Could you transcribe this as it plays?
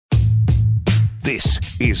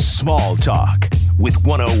This is Small Talk with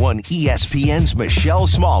 101 ESPN's Michelle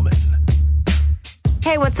Smallman.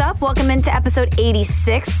 Hey, what's up? Welcome into episode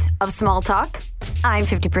 86 of Small Talk. I'm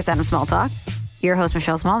 50% of Small Talk, your host,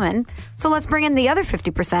 Michelle Smallman. So let's bring in the other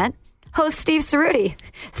 50%, host Steve Ceruti.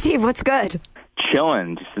 Steve, what's good?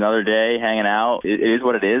 Chilling, just another day hanging out. It is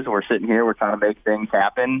what it is. We're sitting here. We're trying to make things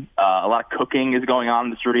happen. A lot of cooking is going on in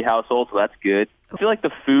the Ceruti household, so that's good. I feel like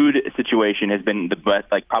the food situation has been the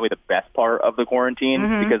best, like probably the best part of the quarantine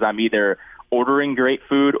because I'm either ordering great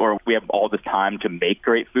food or we have all this time to make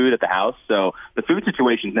great food at the house. So the food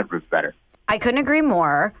situation's never been better. I couldn't agree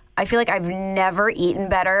more. I feel like I've never eaten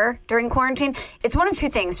better during quarantine. It's one of two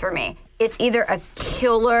things for me. It's either a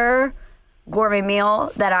killer gourmet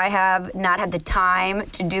meal that I have not had the time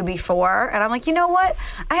to do before. And I'm like, you know what?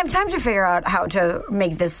 I have time to figure out how to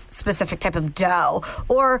make this specific type of dough.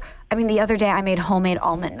 Or, I mean, the other day I made homemade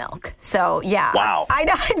almond milk. So, yeah. Wow. I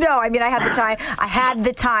know. I mean, I had the time. I had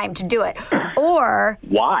the time to do it. Or...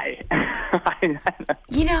 Why?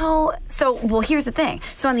 Well, here's the thing.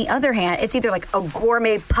 So on the other hand, it's either like a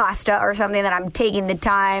gourmet pasta or something that I'm taking the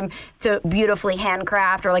time to beautifully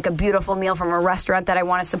handcraft, or like a beautiful meal from a restaurant that I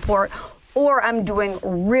want to support, or I'm doing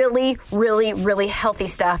really, really, really healthy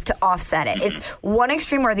stuff to offset it. It's one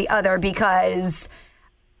extreme or the other because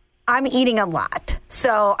I'm eating a lot.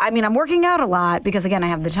 So, I mean, I'm working out a lot because, again, I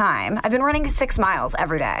have the time. I've been running 6 miles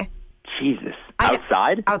every day. Jesus.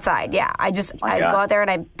 Outside? Outside, yeah. I go out there and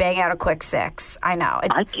I bang out a quick 6. I know.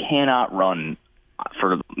 I cannot run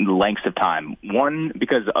for lengths of time. One,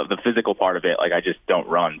 because of the physical part of it, like I just don't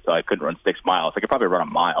run, so I couldn't run 6 miles. I could probably run a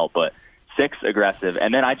mile, but 6 aggressive.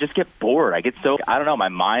 And then I just get bored. I don't know, my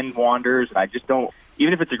mind wanders, and I just don't,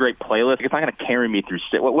 even if it's a great playlist, it's not going to carry me through.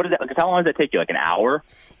 What is that? Like, how long does that take you? Like an hour?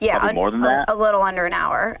 Yeah, probably more than that. A little under an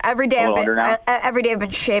hour. Every day I've been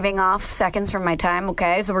shaving off seconds from my time.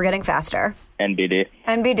 Okay, so we're getting faster. NBD,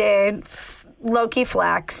 low-key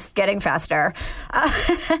flex, getting faster.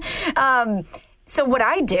 So what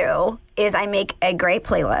I do is I make a great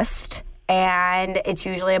playlist, and it's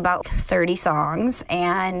usually about 30 songs,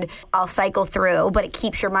 and I'll cycle through, but it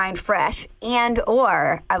keeps your mind fresh,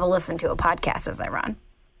 or I will listen to a podcast as I run.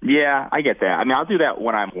 Yeah, I get that. I mean, I'll do that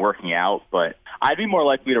when I'm working out, but I'd be more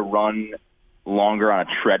likely to run longer on a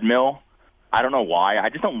treadmill. I don't know why. I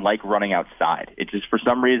just don't like running outside. It's just, for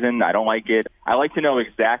some reason, I don't like it. I like to know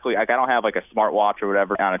exactly, like I don't have like a smartwatch or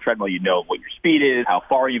whatever. On a treadmill, you know what your speed is, how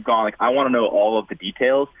far you've gone. Like I want to know all of the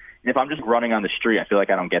details. And if I'm just running on the street, I feel like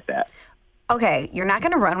I don't get that. Okay, you're not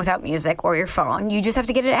going to run without music or your phone. You just have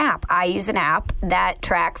to get an app. I use an app that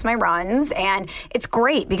tracks my runs, and it's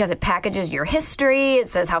great because it packages your history. It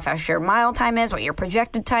says how fast your mile time is, what your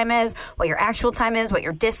projected time is, what your actual time is, what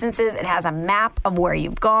your distance is. It has a map of where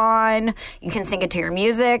you've gone. You can sync it to your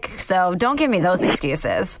music. So don't give me those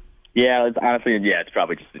excuses. Yeah, it's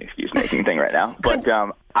probably just an excuse-making thing right now. But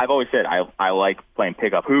I've always said I like playing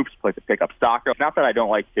pickup hoops, pickup soccer. Not that I don't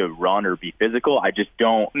like to run or be physical. I just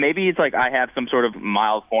don't. Maybe it's like I have some sort of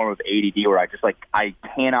mild form of ADD where I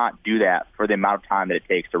cannot do that for the amount of time that it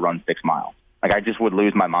takes to run 6 miles. Like I just would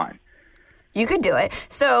lose my mind. You could do it.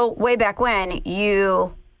 So way back when,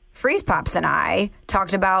 you, Freeze Pops, and I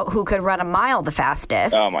talked about who could run a mile the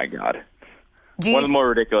fastest. Oh, my God. One of the more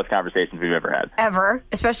ridiculous conversations we've ever had. Ever,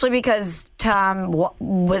 especially because Tom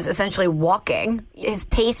was essentially walking. His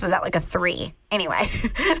pace was at like a 3. Anyway,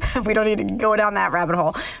 we don't need to go down that rabbit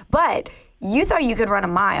hole. But you thought you could run a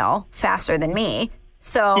mile faster than me.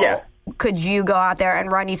 So Could you go out there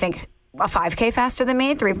and run, you think, a 5K faster than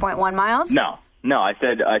me, 3.1 miles? No, I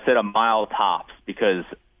said a mile tops because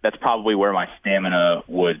that's probably where my stamina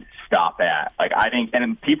would stop at. Like, I think,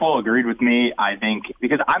 and people agreed with me, I think,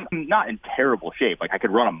 because I'm not in terrible shape. Like, I could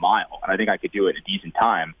run a mile, and I think I could do it at a decent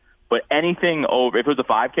time. But anything over, if it was a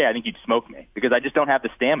 5K, I think you'd smoke me because I just don't have the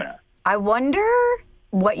stamina. I wonder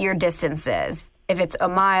what your distance is. If it's a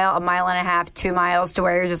mile and a half, 2 miles, to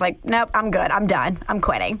where you're just like, nope, I'm good, I'm done, I'm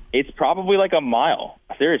quitting. It's probably like a mile,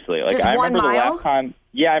 seriously. Like, just I 1 remember mile? the last time.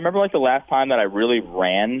 Yeah, I remember like the last time that I really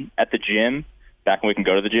ran at the gym. Back when we can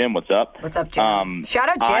go to the gym. What's up? What's up, Jim? Shout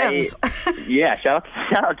out gyms. Shout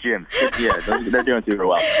out gyms. Yeah, they're doing super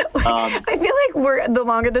well. I feel like the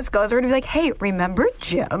longer this goes, we're gonna be like, hey, remember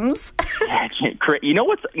gyms? You know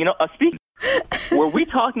what's speaking. Were we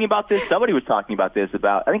talking about this? Somebody was talking about this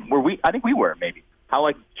about. I think we were maybe how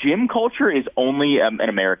like gym culture is only an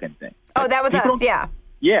American thing. Oh, that was us. Yeah.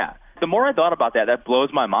 Yeah. The more I thought about that, that blows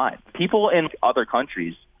my mind. People in other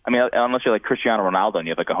countries. I mean, unless you're like Cristiano Ronaldo and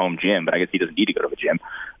you have like a home gym, but I guess he doesn't need to go to a gym.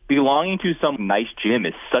 Belonging to some nice gym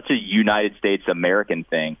is such a United States American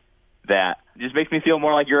thing that just makes me feel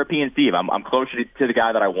more like European Steve. I'm closer to the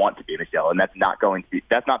guy that I want to be, Michelle, and that's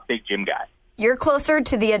not big gym guy. You're closer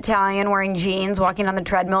to the Italian wearing jeans, walking on the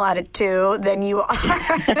treadmill at 2 than you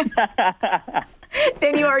are.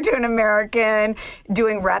 Than you are to an American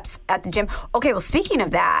doing reps at the gym. Okay, well, speaking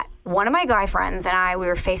of that, one of my guy friends and we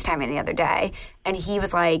were FaceTiming the other day, and he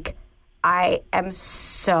was like, I am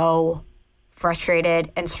so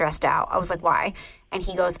frustrated and stressed out. I was like, why? And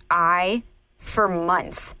he goes, I, for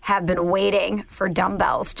months, have been waiting for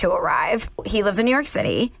dumbbells to arrive. He lives in New York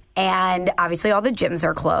City, and obviously all the gyms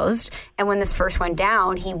are closed. And when this first went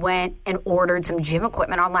down, he went and ordered some gym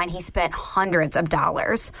equipment online. He spent hundreds of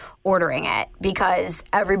dollars ordering it because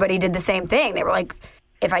everybody did the same thing. They were like,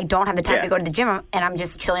 if I don't have the time to go to the gym and I'm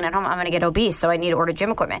just chilling at home, I'm going to get obese, so I need to order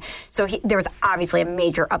gym equipment. So there was obviously a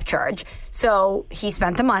major upcharge. So he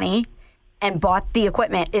spent the money and bought the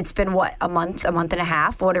equipment. It's been, a month and a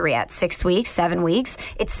half? What are we at, 6 weeks, 7 weeks?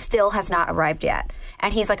 It still has not arrived yet.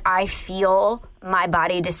 And he's like, I feel my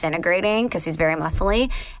body disintegrating, because he's very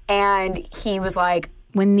muscly. And he was like,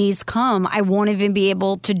 when these come, I won't even be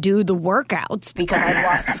able to do the workouts because I've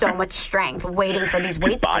lost so much strength waiting for these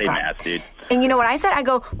weights to come. Body mass, dude. And you know what I said? I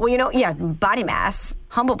go, well, body mass,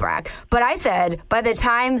 humble brag. But I said, by the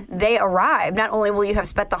time they arrive, not only will you have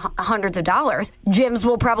spent the hundreds of dollars, gyms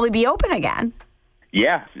will probably be open again.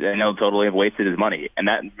 Yeah, I know, totally have wasted his money. And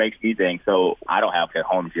that makes me think, so I don't have a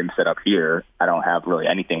home gym set up here. I don't have really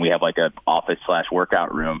anything. We have like an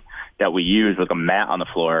office/workout room that we use with a mat on the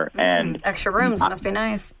floor. And extra rooms must be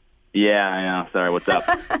nice. Yeah, I know. Sorry, what's up?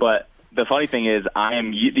 But the funny thing is,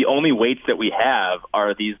 the only weights that we have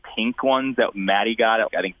are these pink ones that Maddie got at,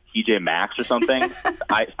 I think, TJ Maxx or something.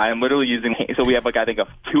 I am literally using, so we have like, I think, a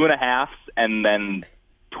 2.5s and then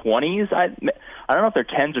 20s. I don't know if they're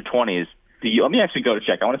 10s or 20s. Let me actually go to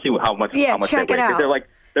check. I want to see how much check they weigh. it out.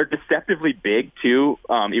 They're deceptively big too,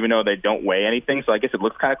 even though they don't weigh anything. So I guess it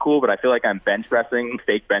looks kind of cool. But I feel like I'm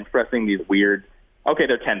fake bench pressing these weird. Okay,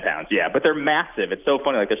 they're 10 pounds, yeah, but they're massive. It's so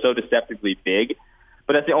funny, like they're so deceptively big.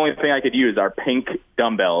 But that's the only thing I could use are pink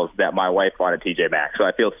dumbbells that my wife bought at TJ Maxx. So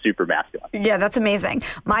I feel super masculine. Yeah, that's amazing.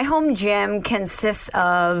 My home gym consists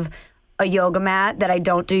of a yoga mat that I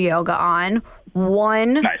don't do yoga on,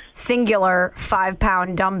 one singular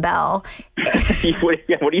 5-pound dumbbell. What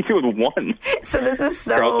do you do with one? So this is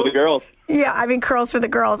so... Curls for the girls. Yeah, I mean, curls for the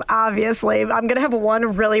girls, obviously. I'm going to have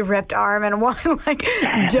one really ripped arm and one, like,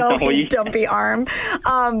 dumpy arm.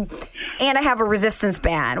 And I have a resistance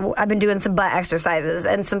band. I've been doing some butt exercises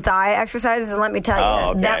and some thigh exercises, and let me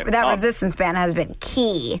tell you, that resistance band has been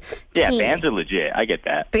key. Yeah, bands are legit. I get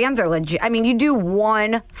that. Bands are legit. I mean, you do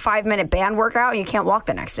one 5-minute band workout, and you can't walk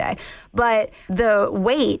the next day. But the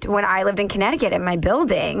weight, when I lived in Connecticut in my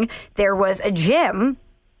building, there was a gym,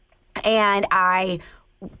 and I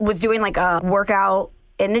was doing like a workout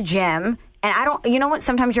in the gym, and you know what,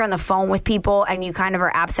 sometimes you're on the phone with people and you kind of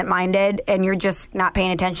are absent-minded and you're just not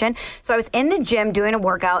paying attention. So I was in the gym doing a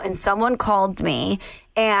workout and someone called me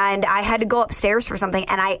and I had to go upstairs for something,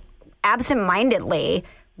 and I absent-mindedly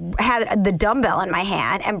had the dumbbell in my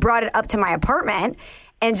hand and brought it up to my apartment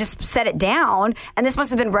and just set it down, and this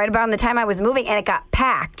must have been right about the time I was moving, and it got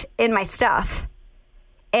packed in my stuff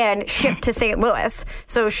and shipped to St. Louis.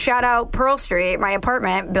 So shout out Pearl Street, my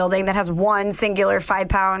apartment building that has one singular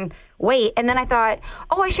 5-pound weight. And then I thought,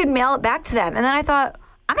 I should mail it back to them. And then I thought,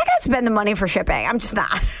 I'm not going to spend the money for shipping. I'm just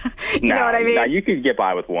not. You know what I mean? No, you could get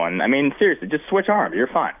by with one. I mean, seriously, just switch arms. You're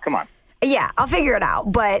fine. Come on. Yeah, I'll figure it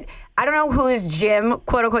out. But I don't know whose gym,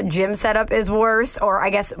 quote unquote, gym setup is worse, or I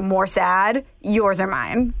guess more sad, yours or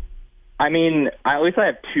mine. I mean, at least I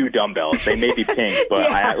have 2 dumbbells. They may be pink,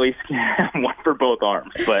 but I at least have one for both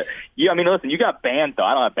arms. But, I mean, listen, you got bands, though.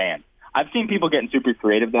 I don't have bands. I've seen people getting super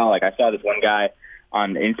creative, though. Like, I saw this one guy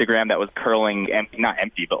on Instagram that was curling, not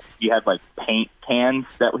empty, but he had, like, paint cans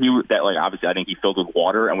that obviously I think he filled with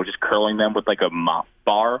water and was just curling them with, like, a mop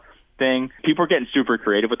bar thing. People are getting super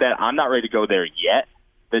creative with that. I'm not ready to go there yet.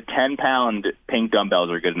 The 10-pound pink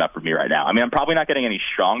dumbbells are good enough for me right now. I mean, I'm probably not getting any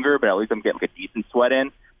stronger, but at least I'm getting like a decent sweat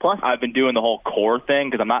in. Plus, I've been doing the whole core thing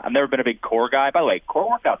because I've never been a big core guy. By the way,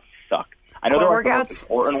 core workouts suck. I know core workouts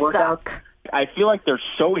suck. I feel like they're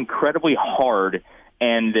so incredibly hard.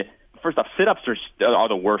 And first off, sit-ups are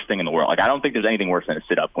the worst thing in the world. Like, I don't think there's anything worse than a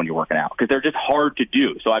sit-up when you're working out because they're just hard to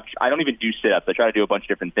do. So I don't even do sit-ups. I try to do a bunch of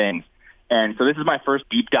different things. And so this is my first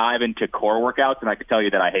deep dive into core workouts, and I can tell you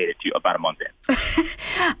that I hate it too about a month in.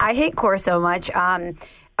 I hate core so much.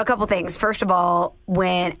 A couple things. First of all,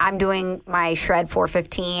 when I'm doing my Shred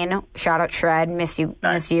 415, shout out Shred, miss you,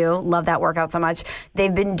 love that workout so much.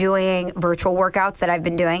 They've been doing virtual workouts that I've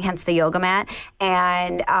been doing, hence the yoga mat,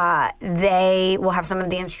 and they will have some of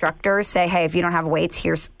the instructors say, hey, if you don't have weights,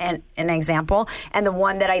 here's an example. And the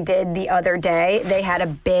one that I did the other day, they had a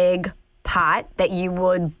big pot that you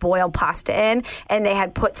would boil pasta in, and they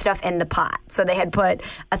had put stuff in the pot. So they had put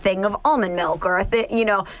a thing of almond milk or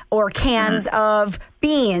or cans of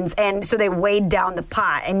beans, and so they weighed down the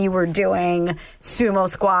pot, and you were doing sumo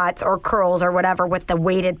squats or curls or whatever with the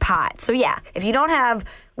weighted pot. So yeah, if you don't have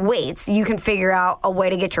weights, you can figure out a way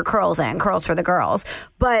to get your curls for the girls.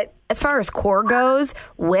 But as far as core goes,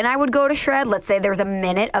 when I would go to shred, let's say there's a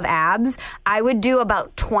minute of abs, I would do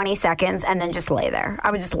about 20 seconds and then just lay there. I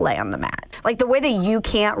would just lay on the mat. Like the way that you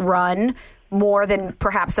can't run more than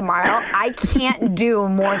perhaps a mile, I can't do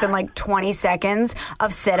more than like 20 seconds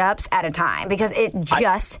of sit-ups at a time because it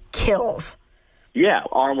just kills. Yeah,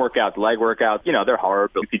 arm workouts, leg workouts, they're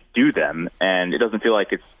hard, but you could do them, and it doesn't feel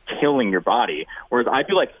like it's killing your body. Whereas I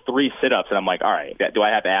do like 3 sit-ups, and I'm like, all right, do I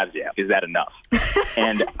have abs yet? Is that enough?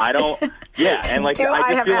 And I don't, and like,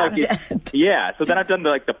 I just feel like, so then I've done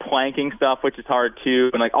the planking stuff, which is hard too.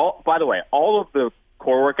 And like, by the way, all of the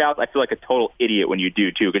core workouts, I feel like a total idiot when you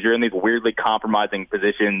do too, because you're in these weirdly compromising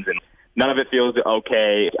positions, and none of it feels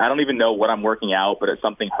okay. I don't even know what I'm working out, but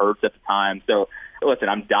something hurts at the time. So, listen,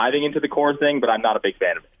 I'm diving into the core thing, but I'm not a big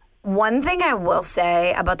fan of it. One thing I will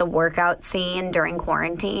say about the workout scene during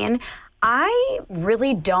quarantine, I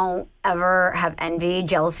really don't ever have envy.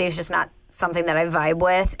 Jealousy is just not something that I vibe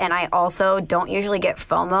with. And I also don't usually get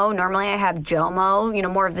FOMO. Normally I have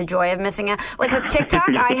JOMO, more of the joy of missing out. Like with TikTok,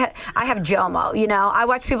 I have JOMO. I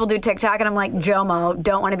watch people do TikTok and I'm like, JOMO,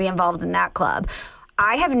 don't want to be involved in that club.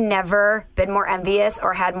 I have never been more envious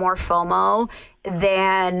or had more FOMO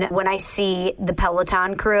than when I see the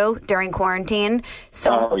Peloton crew during quarantine.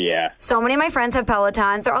 So many of my friends have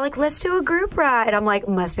Pelotons. They're all like, let's do a group ride. I'm like,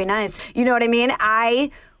 must be nice. You know what I mean? I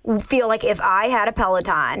feel like if I had a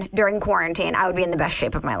Peloton during quarantine, I would be in the best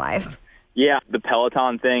shape of my life. Yeah, the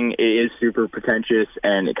Peloton thing is super pretentious,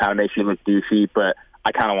 and it kind of makes you look douchey, but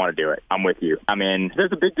I kind of want to do it. I'm with you. I mean,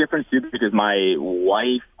 there's a big difference, too, because my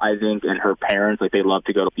wife, I think, and her parents, they love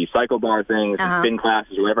to go to these cycle bar things, spin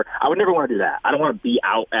classes, or whatever. I would never want to do that. I don't want to be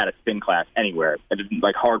out at a spin class anywhere. It's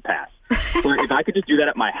like hard pass. But if I could just do that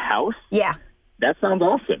at my house, that sounds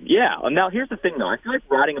awesome. Yeah. Now, here's the thing, though. I feel like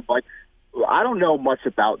riding a bike, I don't know much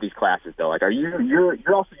about these classes, though. Like,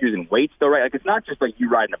 you're also using weights, though, right? Like, it's not just like you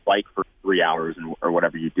riding a bike for 3 hours or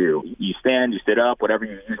whatever you do. You stand, you sit up, whatever.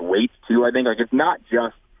 You use weights, too, I think. Like, it's not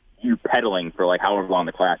just you pedaling for, like, however long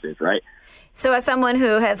the class is, right? So as someone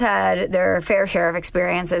who has had their fair share of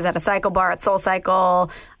experiences at a cycle bar, at SoulCycle,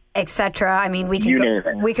 etc. I mean, we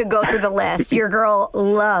could go through the list. Your girl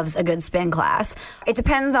loves a good spin class. It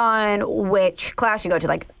depends on which class you go to.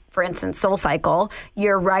 Like, for instance, SoulCycle,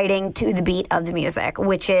 you're riding to the beat of the music,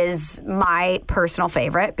 which is my personal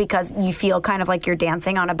favorite because you feel kind of like you're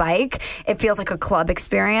dancing on a bike. It feels like a club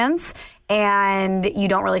experience, and you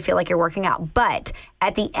don't really feel like you're working out. But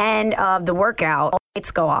at the end of the workout,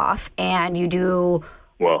 lights go off, and you do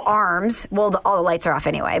arms. Well, all the lights are off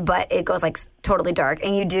anyway, but it goes like totally dark.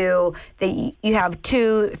 And you have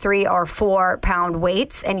 2, 3, or 4 pound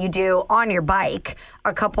weights, and you do on your bike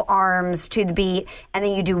a couple arms to the beat, and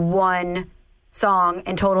then you do one song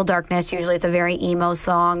in total darkness. Usually it's a very emo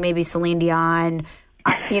song, maybe Celine Dion,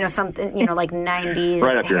 something, like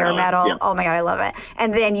 90s hair metal. Yeah. Oh my God, I love it.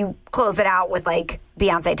 And then you close it out with like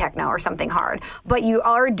Beyonce techno or something hard. But you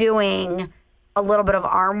are doing a little bit of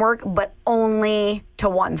arm work, but only to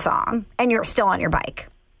one song, and you're still on your bike.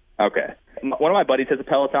 Okay. One of my buddies has a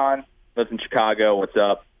Peloton, lives in Chicago. What's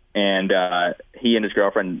up? And he and his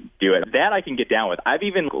girlfriend do it. That I can get down with. I've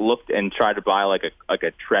even looked and tried to buy like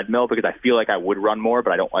a treadmill because I feel like I would run more,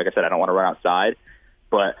 but I don't. Like I said, I don't want to run outside.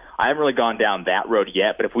 But I haven't really gone down that road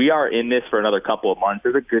yet. But if we are in this for another couple of months,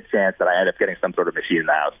 there's a good chance that I end up getting some sort of machine in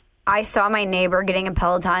the house. I saw my neighbor getting a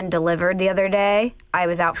Peloton delivered the other day. I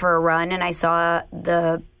was out for a run, and I saw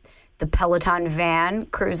the Peloton van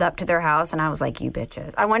cruise up to their house, and I was like, you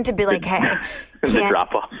bitches. I wanted to be like, hey,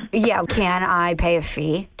 can I pay a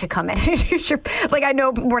fee to come in and use your... Like, I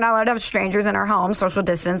know we're not allowed to have strangers in our home, social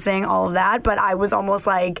distancing, all of that, but I was almost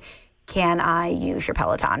like, can I use your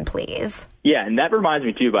Peloton, please? Yeah, and that reminds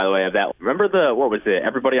me, too, by the way, of that. Remember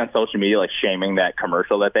everybody on social media, like, shaming that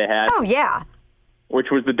commercial that they had? Oh, yeah. Which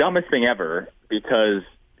was the dumbest thing ever because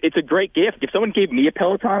it's a great gift. If someone gave me a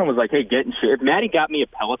Peloton and was like, hey, get in shape, if Maddie got me a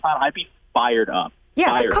Peloton, I'd be fired up.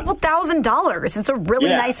 Yeah, it's a couple $1,000s. It's a really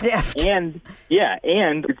nice gift. And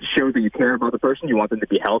it shows that you care about the person. You want them to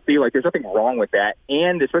be healthy. Like, there's nothing wrong with that.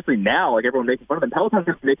 And especially now, like, everyone making fun of them. Peloton's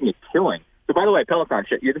just making a killing. So, by the way, Peloton,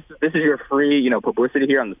 this is your free, publicity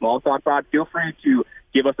here on the Small Talk Pod. Feel free to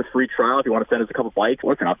give us a free trial. If you want to send us a couple bikes,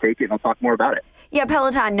 listen, I'll take it and I'll talk more about it. Yeah,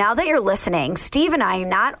 Peloton, now that you're listening, Steve and I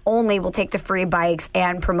not only will take the free bikes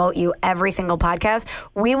and promote you every single podcast,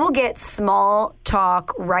 we will get small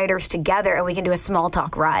talk riders together and we can do a small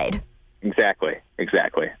talk ride. Exactly.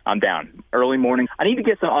 I'm down. Early morning. I need to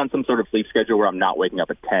get on some sort of sleep schedule where I'm not waking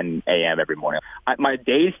up at 10 a.m. every morning. My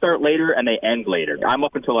days start later and they end later. I'm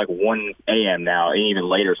up until like 1 a.m. now, and even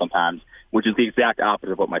later sometimes, which is the exact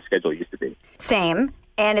opposite of what my schedule used to be. Same.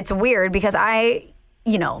 And it's weird because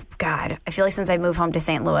God, I feel like since I moved home to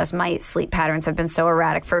St. Louis, my sleep patterns have been so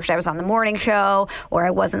erratic. First, I was on the morning show where I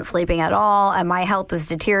wasn't sleeping at all and my health was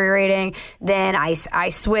deteriorating. Then I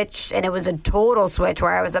switched, and it was a total switch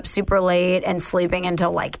where I was up super late and sleeping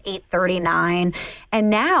until like 8:39. And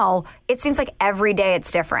now it seems like every day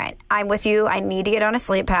it's different. I'm with you. I need to get on a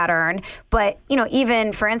sleep pattern. But,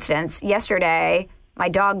 even for instance, yesterday, my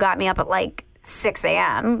dog got me up at like 6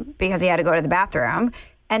 a.m. because he had to go to the bathroom.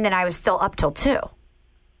 And then I was still up till 2.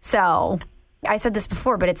 So I said this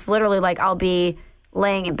before, but it's literally like I'll be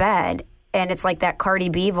laying in bed and it's like that Cardi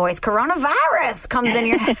B voice, coronavirus comes in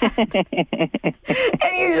your head.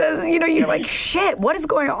 And you just, you're like, shit, what is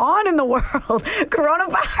going on in the world?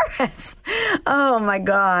 Coronavirus. Oh my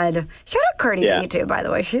God. Shout out Cardi B too, by the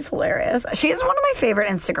way. She's hilarious. She's one of my favorite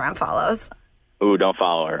Instagram follows. Ooh, don't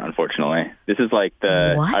follow her, unfortunately. This is like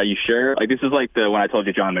What? Are you sure? Like, this is like when I told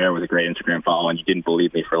you John Mayer was a great Instagram follow and you didn't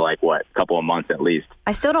believe me for like, a couple of months at least.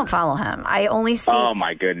 I still don't follow him. I only see. Oh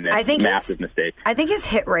my goodness. Massive mistake. I think his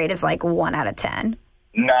hit rate is like 1 out of 10.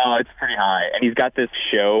 No, it's pretty high. And he's got this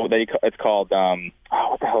show that it's called,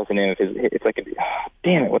 what the hell is the name of his, it's like,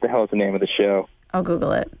 damn it, what the hell is the name of the show? I'll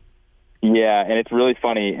Google it. Yeah, and it's really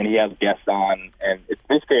funny, and he has guests on, and it's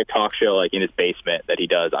basically a talk show like in his basement that he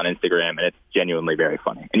does on Instagram, and it's genuinely very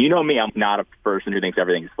funny. And you know me, I'm not a person who thinks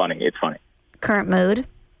everything is funny. It's funny. Current Mood?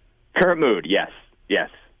 Current Mood, yes.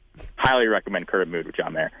 Highly recommend Current Mood with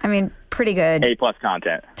John Mayer. I mean, pretty good. A+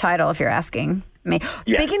 content. Title, if you're asking me.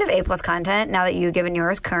 Yeah. Speaking of A+ content, now that you've given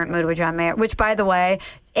yours, Current Mood with John Mayer, which, by the way,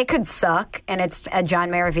 it could suck, and it's a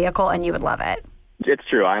John Mayer vehicle, and you would love it. It's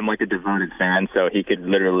true. I'm like a devoted fan, so he could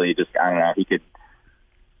literally just, I don't know, he could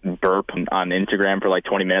burp on Instagram for like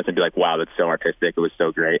 20 minutes and be like, wow, that's so artistic. It was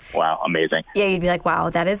so great. Wow, amazing. Yeah, you'd be like,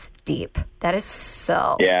 wow, that is deep. That is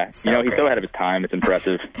so he's so great. ahead of his time. It's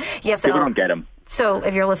impressive. Yeah, so people don't get him. So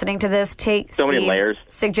if you're listening to this, take so many layers.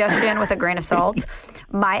 Suggestion with a grain of salt.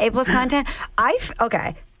 My A+ content,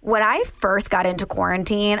 when I first got into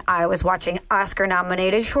quarantine, I was watching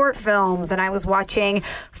Oscar-nominated short films, and I was watching,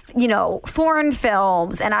 foreign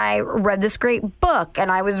films, and I read this great book, and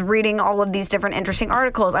I was reading all of these different interesting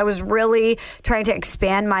articles. I was really trying to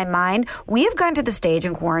expand my mind. We have gotten to the stage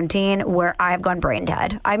in quarantine where I have gone brain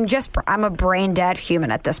dead. I'm a brain dead human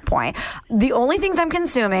at this point. The only things I'm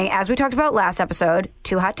consuming, as we talked about last episode,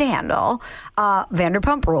 Too Hot to Handle,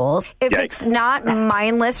 Vanderpump Rules. If Yikes. It's not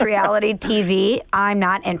mindless reality TV, I'm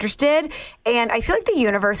not interested. And I feel like the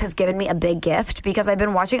universe has given me a big gift because I've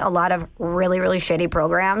been watching a lot of really, really shitty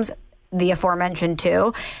programs, the aforementioned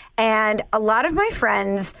too. And a lot of my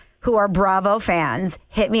friends who are Bravo fans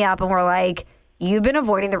hit me up and were like, you've been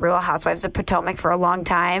avoiding the Real Housewives of Potomac for a long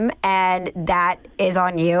time, and that is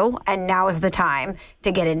on you. And now is the time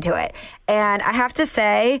to get into it. And I have to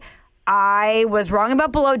say, I was wrong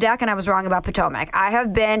about Below Deck and I was wrong about Potomac. I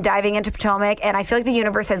have been diving into Potomac, and I feel like the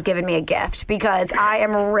universe has given me a gift because I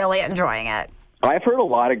am really enjoying it. I've heard a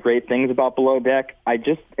lot of great things about Below Deck. I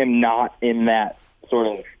just am not in that sort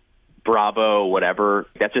of Bravo, whatever.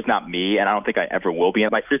 That's just not me, and I don't think I ever will be.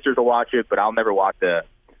 My sisters will watch it, but I'll never watch the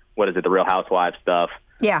Real Housewives stuff.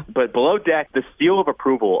 Yeah. But Below Deck, the seal of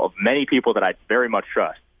approval of many people that I very much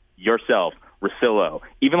trust, yourself, Rosillo,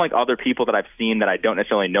 even like other people that I've seen that I don't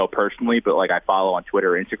necessarily know personally, but like I follow on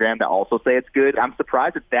Twitter or Instagram that also say it's good. I'm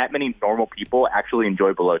surprised that many normal people actually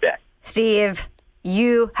enjoy Below Deck. Steve,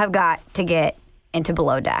 you have got to get into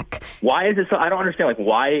Below Deck. Why is it so? I don't understand. Like,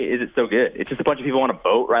 why is it so good? It's just a bunch of people on a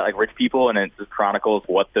boat, right? Like rich people, and it just chronicles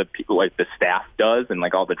what the people, like the staff, does, and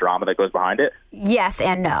like all the drama that goes behind it. Yes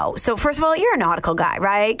and no. So first of all, you're a nautical guy,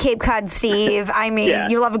 right? Cape Cod Steve. I mean, Yeah.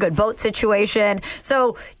 You love a good boat situation.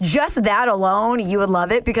 So just that alone, you would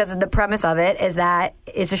love it because the premise of it is that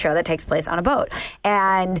it's a show that takes place on a boat,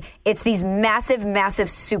 and it's these massive, massive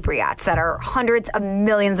super yachts that are hundreds of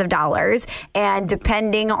millions of dollars, and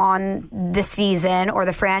depending on the season or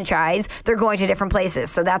the franchise, they're going to different places.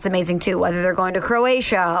 So that's amazing too. Whether they're going to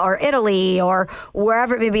Croatia or Italy or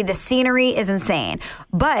wherever it may be, the scenery is insane.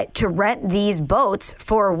 But to rent these boats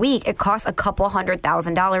for a week, it costs a couple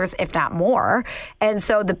 $100,000, if not more. And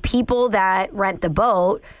so the people that rent the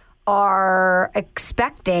boat are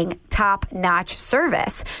expecting top-notch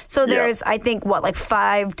service. So there's, I think, like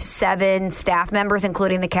 5 to 7 staff members,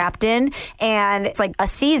 including the captain. And it's like a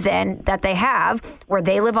season that they have where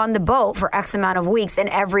they live on the boat for X amount of weeks. And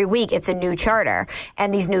every week it's a new charter.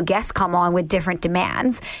 And these new guests come on with different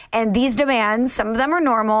demands. And these demands, some of them are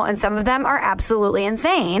normal and some of them are absolutely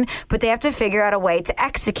insane. But they have to figure out a way to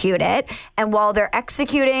execute it. And while they're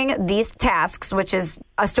executing these tasks, which is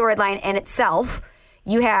a storyline in itself,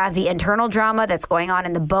 you have the internal drama that's going on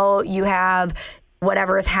in the boat. You have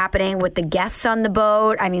whatever is happening with the guests on the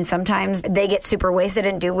boat. I mean, sometimes they get super wasted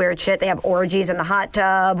and do weird shit. They have orgies in the hot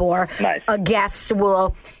tub, or a guest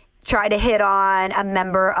will try to hit on a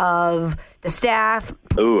member of the staff.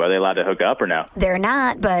 Ooh, are they allowed to hook up or no? They're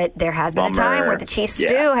not, but there has been a time where the chief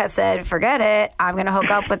stew has said, forget it, I'm going to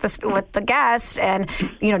hook up with the guest, and,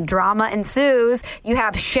 drama ensues. You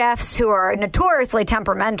have chefs who are notoriously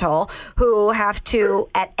temperamental, who have to,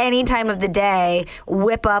 at any time of the day,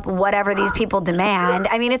 whip up whatever these people demand.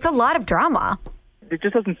 I mean, it's a lot of drama. It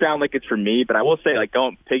just doesn't sound like it's for me, but I will say,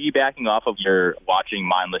 piggybacking off of your watching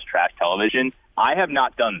mindless trash television, I have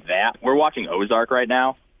not done that. We're watching Ozark right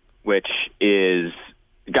now, which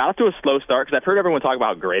got off to a slow start because I've heard everyone talk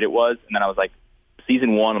about how great it was, and then I was like,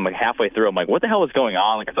 season 1, I'm like halfway through, I'm like, what the hell is going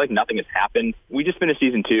on? Like, I feel like nothing has happened. We just finished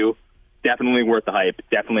season 2. Definitely worth the hype.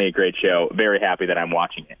 Definitely a great show. Very happy that I'm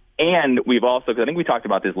watching it. And we've also, because I think we talked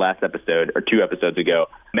about this last episode or 2 episodes ago,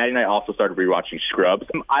 Maddie and I also started rewatching Scrubs.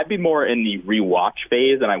 I'd be more in the rewatch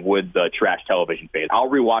phase than I would the trash television phase.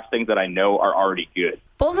 I'll rewatch things that I know are already good.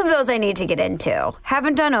 Both of those I need to get into.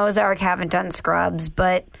 Haven't done Ozark, haven't done Scrubs,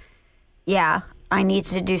 but yeah, I need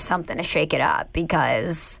to do something to shake it up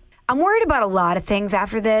because I'm worried about a lot of things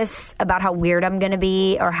after this, about how weird I'm going to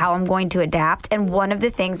be or how I'm going to adapt. And one of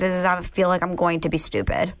the things is I feel like I'm going to be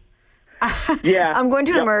stupid. Yeah. I'm going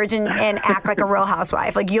to emerge and act like a real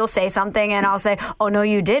housewife. Like, you'll say something and I'll say, oh, no,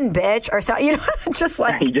 you didn't, bitch. Or so, just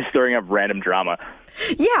like. You're just throwing up random drama.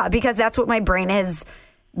 Yeah, because that's what my brain has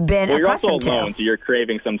been accustomed to. You're also alone, so you're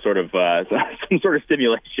craving some sort of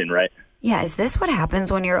stimulation, right? Yeah, is this what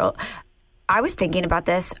happens when you're... I was thinking about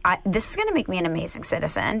this. This is going to make me an amazing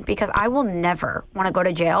citizen because I will never want to go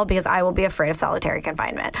to jail because I will be afraid of solitary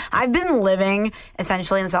confinement. I've been living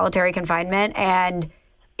essentially in solitary confinement, and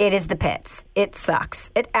it is the pits. It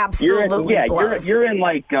sucks. It absolutely blows. You're in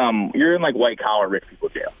white collar rich people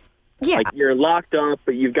jail. Yeah. Like, you're locked up,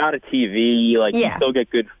 but you've got a TV. Like, you still get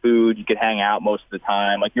good food. You can hang out most of the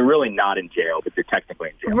time. Like, you're really not in jail, but you're technically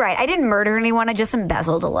in jail. Right. I didn't murder anyone. I just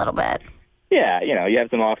embezzled a little bit. Yeah, you have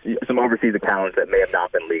some overseas accounts that may have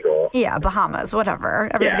not been legal. Yeah, Bahamas, whatever.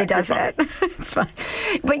 Everybody does it. It's fine.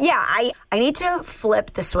 But yeah, I need to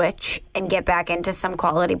flip the switch and get back into some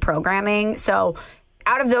quality programming. So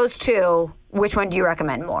out of those 2, which one do you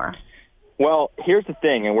recommend more? Well, here's the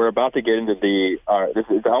thing, and we're about to get into this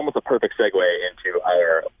is almost a perfect segue into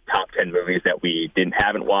our top 10 movies that we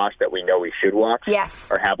haven't watched that we know we should watch.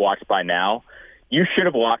 Yes. Or have watched by now. You should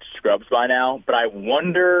have watched Scrubs by now, but I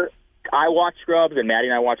wonder... I watch Scrubs, and Maddie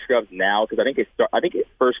and I watch Scrubs now because I think it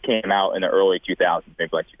first came out in the early 2000s, maybe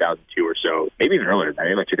like 2002 or so, maybe even earlier than that,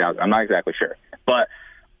 maybe like 2000. I'm not exactly sure, but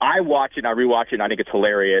I watch it and I rewatch it, and I think it's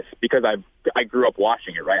hilarious because I grew up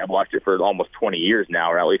watching it. Right, I've watched it for almost 20 years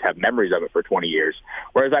now, or at least have memories of it for 20 years.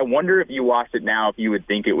 Whereas I wonder if you watched it now, if you would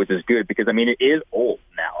think it was as good because it is old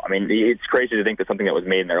now. I mean, it's crazy to think that something that was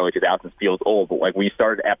made in the early 2000s feels old, but like we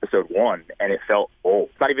started episode 1 and it felt old.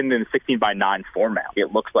 It's not even in the 16:9 format.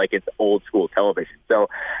 It looks like it's old school television. So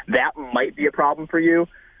that might be a problem for you.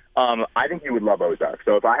 I think you would love Ozark.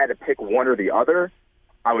 So if I had to pick one or the other,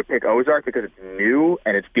 I would pick Ozark because it's new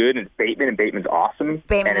and it's good and it's Bateman, and Bateman's awesome.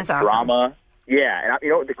 Bateman is awesome. Drama. Yeah,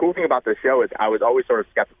 and the cool thing about the show is I was always sort of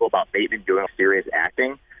skeptical about Bateman doing serious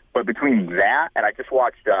acting, but between that and I just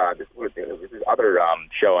watched this other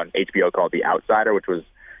show on HBO called The Outsider, which was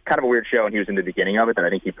kind of a weird show, and he was in the beginning of it that I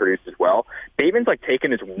think he produced as well. Bateman's like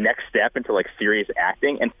taken his next step into like serious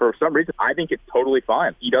acting, and for some reason I think it's totally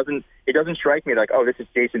fine. It doesn't strike me like, oh, this is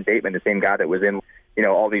Jason Bateman, the same guy that was in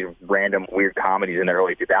all these random weird comedies in the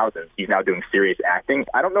early 2000s. He's now doing serious acting.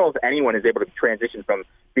 I don't know if anyone is able to transition from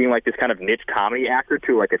being like this kind of niche comedy actor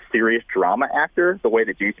to like a serious drama actor the way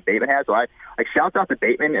that Jason Bateman has. So I shout out to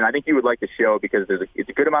Bateman, and I think you would like the show because it's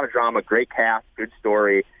a good amount of drama, great cast, good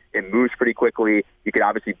story. It moves pretty quickly. You could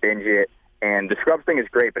obviously binge it. And the Scrubs thing is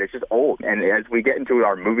great, but it's just old. And as we get into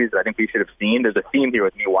our movies that I think we should have seen, there's a theme here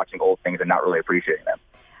with me watching old things and not really appreciating them.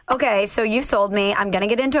 Okay, so you've sold me. I'm going to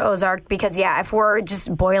get into Ozark because, yeah, if we're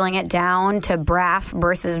just boiling it down to Braff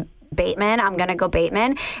versus Bateman, I'm going to go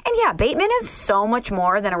Bateman. And, yeah, Bateman is so much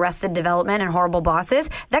more than Arrested Development and Horrible Bosses.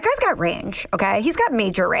 That guy's got range, okay? He's got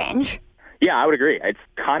major range. Yeah, I would agree. It's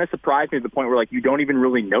kind of surprising to the point where, like, you don't even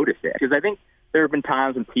really notice it. Because I think there have been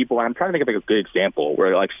times when people, and I'm trying to think of, like, a good example,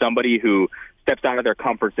 where, like, somebody who steps out of their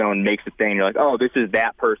comfort zone makes a thing, you're like, oh, this is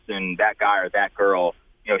that person, that guy or that girl,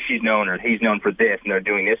 you know, she's known or he's known for this, and they're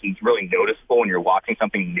doing this, and it's really noticeable when you're watching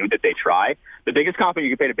something new that they try. The biggest compliment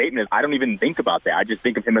you can pay to Bateman is I don't even think about that. I just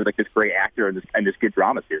think of him as, like, this great actor in this good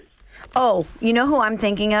drama series. Oh, you know who I'm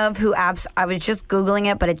thinking of? I was just Googling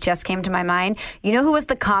it, but it just came to my mind. You know who was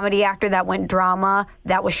the comedy actor that went drama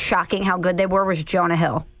that was shocking how good they were? Was Jonah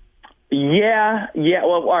Hill. Yeah.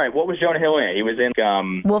 Well, all right. What was Jonah Hill in? He was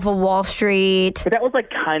in Wolf of Wall Street. But that was, like,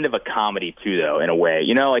 kind of a comedy, too, though, in a way.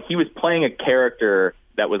 You know, like, he was playing a character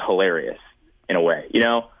that was hilarious in a way, you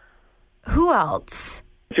know? Who else?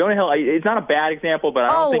 Jonah Hill, it's not a bad example, but I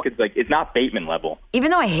don't think it's not Bateman level.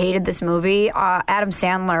 Even though I hated this movie, Adam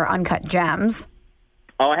Sandler, Uncut Gems.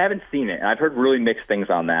 Oh, I haven't seen it. I've heard really mixed things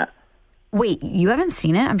on that. Wait, you haven't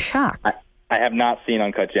seen it? I'm shocked. I have not seen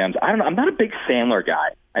Uncut Gems. I don't know. I'm not a big Sandler guy.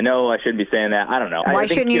 I know I shouldn't be saying that. I don't know. Why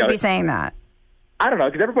shouldn't you be saying that? I don't know,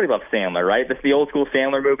 because everybody loves Sandler, right? That's the old school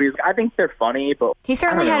Sandler movies. I think they're funny, but he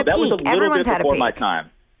certainly had a peak. Everyone's That was a little bit before had a my peak.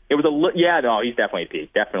 time. It was he's definitely a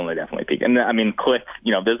peak. Definitely peak. And I mean, Click,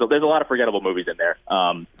 you know, there's a lot of forgettable movies in there.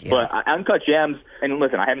 But Uncut Gems, and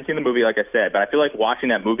listen, I haven't seen the movie, like I said, but I feel like watching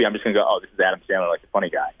that movie, I'm just going to go, oh, this is Adam Sandler, like the funny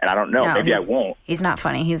guy. And I don't know, maybe I won't. He's not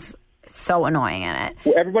funny. He's so annoying in it.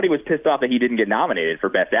 Well, everybody was pissed off that he didn't get nominated for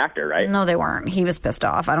Best Actor, right? No, they weren't. He was pissed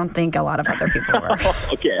off. I don't think a lot of other people were.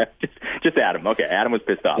 Okay, just Adam. Okay, Adam was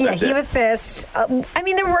pissed off. Yeah, he was pissed. I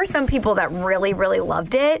mean, there were some people that really, really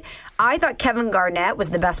loved it. I thought Kevin Garnett was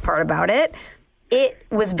the best part about it. It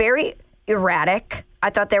was very erratic. I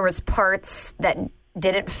thought there was parts that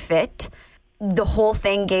didn't fit. The whole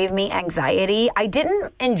thing gave me anxiety. I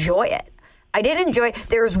didn't enjoy it.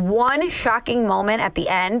 There's one shocking moment at the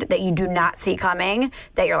end that you do not see coming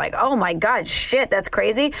that you're like, oh my God, shit, that's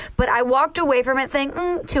crazy. But I walked away from it saying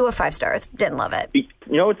 2 of 5 stars. Didn't love it.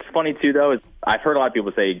 You know what's funny too, though, is I've heard a lot of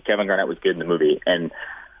people say Kevin Garnett was good in the movie. And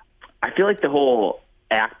I feel like the whole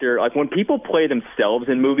actor, like when people play themselves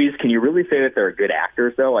in movies, can you really say that they're good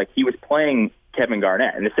actors, though? Like he was playing Kevin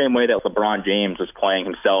Garnett in the same way that LeBron James was playing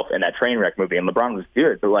himself in that Trainwreck movie. And LeBron was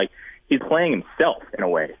good, but like he's playing himself in a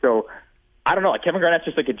way. So I don't know. Like Kevin Garnett's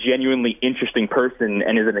just like a genuinely interesting person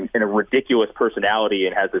and is in a ridiculous personality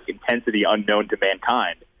and has this intensity unknown to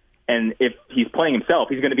mankind. And if he's playing himself,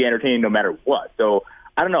 he's going to be entertaining no matter what. So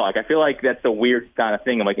I don't know. Like I feel like that's a weird kind of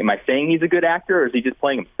thing. I'm like, am I saying he's a good actor or is he just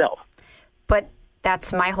playing himself? But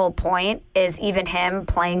that's my whole point. Is even him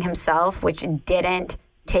playing himself, which didn't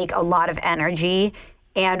take a lot of energy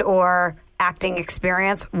and or acting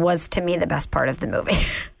experience, was to me the best part of the movie.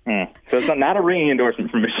 So it's not a ringing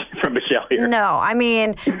endorsement from Michelle here. No, I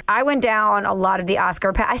mean, I went down a lot of the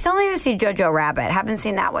Oscar I still need to see Jojo Rabbit. Haven't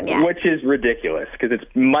seen that one yet. Which is ridiculous, because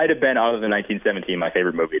it might have been, other than 1917, my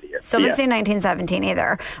favorite movie of the year. So I haven't seen 1917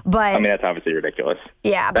 either. But I mean, that's obviously ridiculous.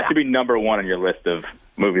 Yeah. That should be number one on your list of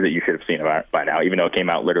movies that you should have seen by now, even though it came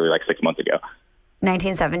out literally like 6 months ago.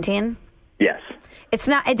 1917? Yes.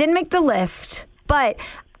 It didn't make the list, but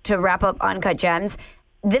to wrap up Uncut Gems,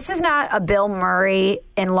 this is not a Bill Murray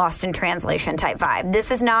in Lost in Translation type vibe.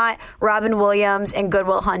 This is not Robin Williams in Good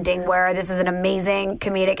Will Hunting, where this is an amazing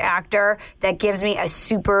comedic actor that gives me a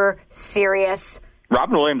super serious...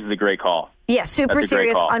 Robin Williams is a great call. Yeah, super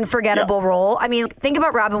serious, unforgettable role. I mean, think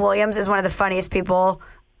about Robin Williams as one of the funniest people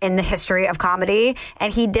in the history of comedy,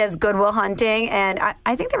 and he does Good Will Hunting, and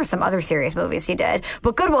I think there were some other serious movies he did,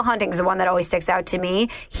 but Good Will Hunting is the one that always sticks out to me.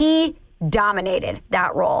 He dominated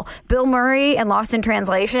that role. Bill Murray in Lost in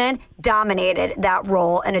Translation dominated that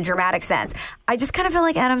role in a dramatic sense. I just kind of feel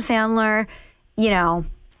like Adam Sandler, you know,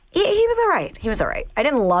 he was all right. He was all right. I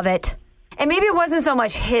didn't love it. And maybe it wasn't so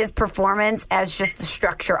much his performance as just the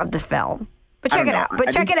structure of the film. But check it out.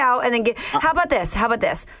 But check it out and then how about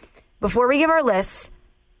this? Before we give our lists,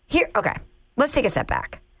 let's take a step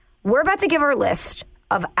back. We're about to give our list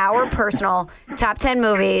of our personal top 10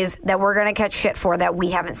 movies that we're going to catch shit for that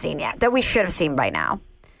we haven't seen yet, that we should have seen by now.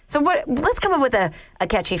 So let's come up with a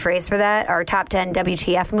catchy phrase for that, our top 10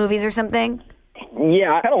 WTF movies or something.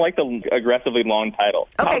 Yeah, I kind of like the aggressively long title.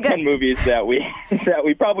 Okay, top good. 10 movies that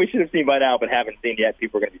we probably should have seen by now but haven't seen yet.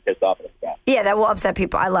 People are going to be pissed off at us about. Yeah, that will upset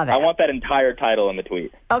people. I love it. I want that entire title in the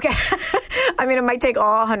tweet. Okay. I mean, it might take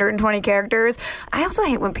all 120 characters. I also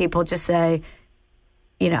hate when people just say,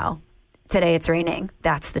 you know, today it's raining.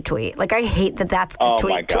 That's the tweet. Like, I hate that's the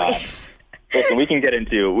tweet. Oh, my God. Tweet. Listen, we can get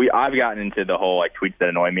into I've gotten into the whole like tweets that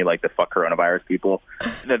annoy me, like the fuck coronavirus people.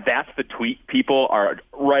 That's the tweet people are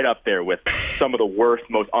right up there with some of the worst,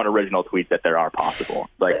 most unoriginal tweets that there are possible.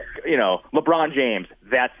 Like, LeBron James,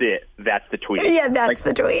 that's it. That's the tweet. Yeah, that's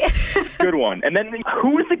the tweet. Good one. And then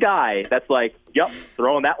who's the guy that's like, yep,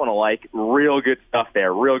 throwing that one a like, real good stuff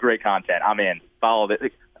there, real great content. I'm in. Follow this.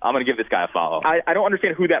 I'm going to give this guy a follow. I don't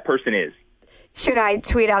understand who that person is. Should I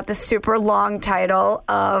tweet out the super long title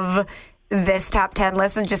of this top 10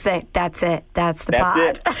 list and just say, that's it. That's the pod.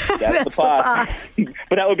 It. That's the pod.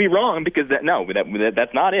 But that would be wrong because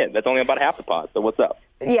that's not it. That's only about half the pod. So what's up?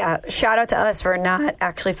 Yeah. Shout out to us for not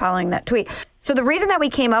actually following that tweet. So the reason that we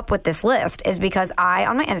came up with this list is because I,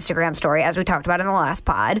 on my Instagram story, as we talked about in the last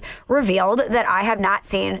pod, revealed that I have not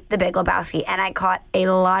seen The Big Lebowski, and I caught a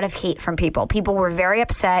lot of heat from people. People were very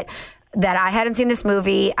upset that I hadn't seen this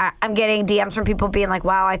movie. I'm getting DMs from people being like,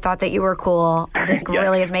 wow, I thought that you were cool. This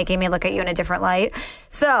really is making me look at you in a different light.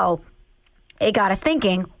 So it got us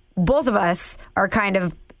thinking. Both of us are kind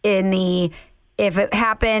of in the, if it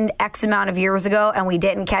happened X amount of years ago and we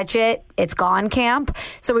didn't catch it, it's gone camp.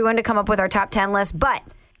 So we wanted to come up with our top 10 list. But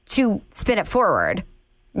to spin it forward,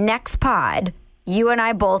 next pod, you and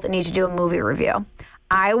I both need to do a movie review.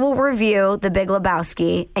 I will review The Big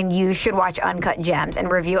Lebowski, and you should watch Uncut Gems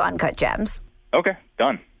and review Uncut Gems. Okay,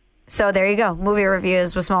 done. So there you go. Movie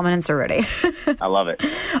reviews with Smallman and Ceruti. I love it.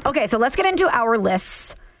 Okay, so let's get into our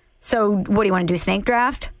lists. So what do you want to do, snake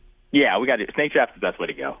draft? Yeah, we got to. Snake draft's the best way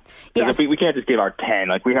to go. Yes. We can't just give our 10.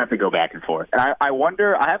 Like, we have to go back and forth. And I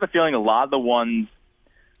wonder, I have a feeling a lot of the ones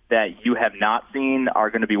that you have not seen are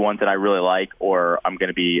going to be ones that I really like or I'm going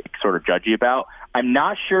to be sort of judgy about. I'm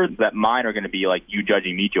not sure that mine are going to be like you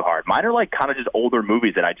judging me too hard. Mine are like kind of just older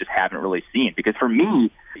movies that I just haven't really seen. Because for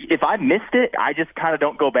me, if I missed it, I just kind of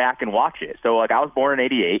don't go back and watch it. So like I was born in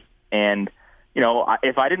 88 and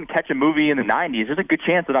if I didn't catch a movie in the 90s, there's a good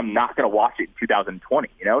chance that I'm not going to watch it in 2020,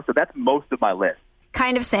 So that's most of my list.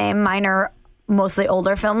 Kind of same. Mine are mostly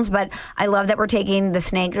older films, but I love that we're taking the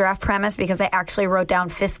snake draft premise because I actually wrote down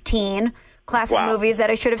 15 classic movies that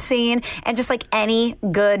I should have seen. And just like any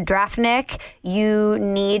good draft, Nick, you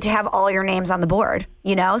need to have all your names on the board,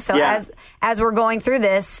 So as we're going through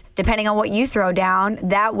this, depending on what you throw down,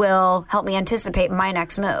 that will help me anticipate my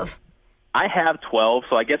next move. I have 12,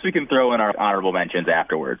 so I guess we can throw in our honorable mentions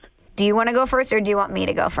afterwards. Do you want to go first or do you want me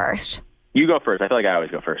to go first? You go first. I feel like I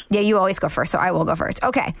always go first. Yeah, you always go first, so I will go first.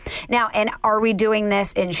 Okay. Now, and are we doing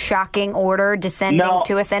this in shocking order, descending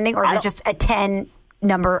to ascending, or is it just a 10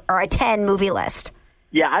 number or a 10 movie list?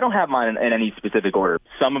 Yeah, I don't have mine in any specific order.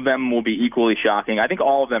 Some of them will be equally shocking. I think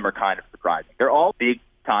all of them are kind of surprising. They're all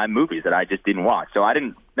big-time movies that I just didn't watch, so I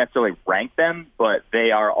didn't necessarily rank them, but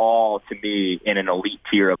they are all, to me, in an elite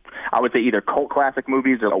tier of, I would say, either cult classic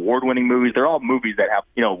movies or award-winning movies. They're all movies that have,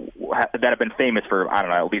 that have been famous for, I don't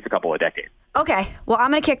know, at least a couple of decades. Okay. Well,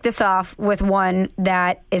 I'm going to kick this off with one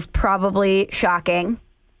that is probably shocking.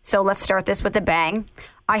 So let's start this with a bang.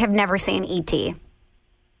 I have never seen E.T.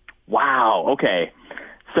 Wow. Okay.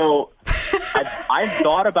 So I've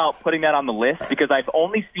thought about putting that on the list because I've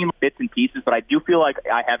only seen bits and pieces, but I do feel like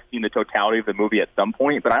I have seen the totality of the movie at some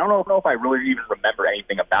point, but I don't know if I really even remember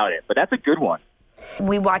anything about it, but that's a good one.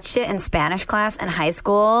 We watched it in Spanish class in high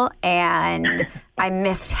school, and I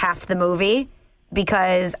missed half the movie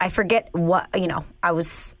because I forget what, I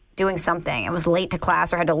was doing something. I was late to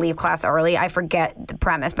class or had to leave class early. I forget the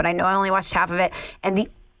premise, but I know I only watched half of it,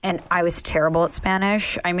 and I was terrible at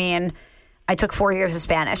Spanish. I mean, I took 4 years of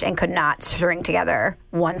Spanish and could not string together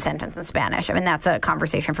one sentence in Spanish. I mean, that's a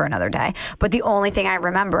conversation for another day. But the only thing I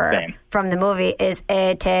remember from the movie is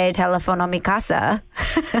te telefono mi casa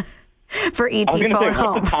for E.T. phone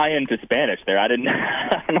home. What's the tie-in to Spanish there? I don't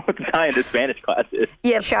know what the tie-in to Spanish class is.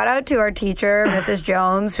 Yeah, shout out to our teacher, Mrs.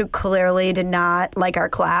 Jones, who clearly did not like our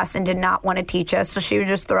class and did not want to teach us. So she would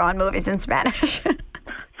just throw on movies in Spanish.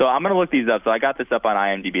 So I'm going to look these up. So I got this up on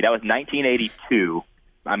IMDb. That was 1982.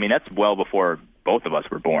 I mean, that's well before both of us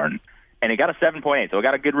were born. And it got a 7.8, so it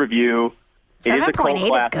got a good review.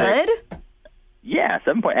 7.8 is good? Yeah,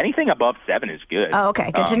 7. Anything above 7 is good. Oh,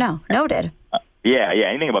 okay. Good to know. Noted. Yeah,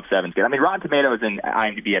 anything above 7 is good. I mean, Rotten Tomatoes and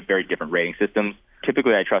IMDb have very different rating systems.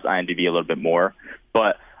 Typically, I trust IMDb a little bit more.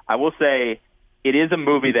 But I will say it is a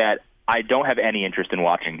movie that I don't have any interest in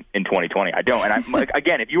watching in 2020. I don't. And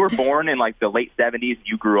again, if you were born in like the late 70s,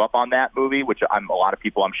 you grew up on that movie, which a lot of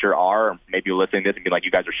people I'm sure are. Maybe you're listening to this and be like,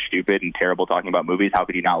 you guys are stupid and terrible talking about movies. How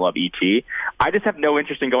could you not love E.T.? I just have no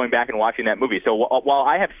interest in going back and watching that movie. So while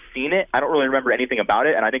I have seen it, I don't really remember anything about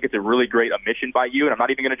it. And I think it's a really great omission by you. And I'm not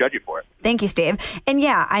even going to judge you for it. Thank you, Steve. And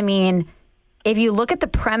yeah, I mean, if you look at the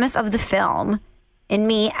premise of the film, in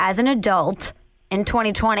me as an adult in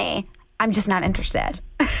 2020, I'm just not interested.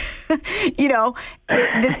 You know,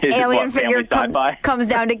 this alien figure comes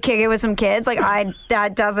down to kick it with some kids. Like,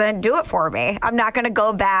 that doesn't do it for me. I'm not going to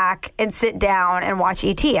go back and sit down and watch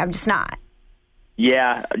E.T. I'm just not.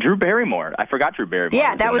 Yeah, Drew Barrymore. I forgot Drew Barrymore.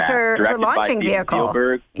 Yeah, that was her launching vehicle.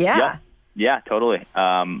 Spielberg. Yeah. Yeah, totally.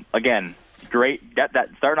 Again, great. That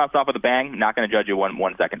starting off with a bang. Not going to judge you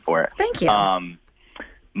one second for it. Thank you.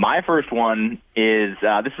 My first one is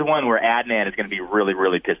this is one where Adnan is going to be really,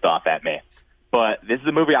 really pissed off at me. But this is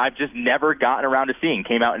a movie I've just never gotten around to seeing.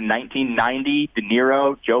 Came out in 1990. De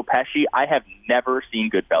Niro, Joe Pesci. I have never seen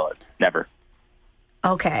Goodfellas. Never.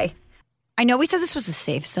 Okay. I know we said this was a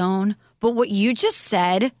safe zone, but what you just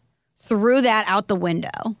said threw that out the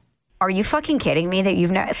window. Are you fucking kidding me that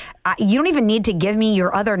you've not? You don't even need to give me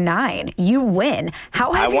your other 9. You win.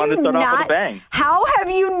 How have I wanted to start off with a bang. How have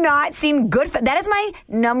you not seen Goodfellas? That is my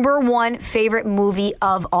number 1 favorite movie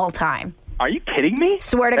of all time. Are you kidding me?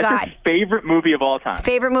 Swear to That's God. Your favorite movie of all time.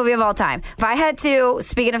 Favorite movie of all time. If I had to,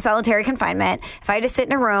 speaking of solitary confinement, if I had to sit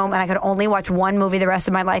in a room and I could only watch one movie the rest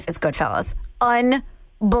of my life, it's Goodfellas.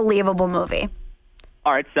 Unbelievable movie.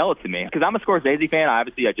 All right, sell it to me. Because I'm a Scorsese fan. I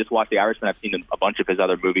just watched The Irishman. I've seen a bunch of his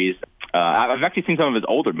other movies. I've actually seen some of his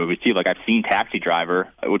older movies, too. Like, I've seen Taxi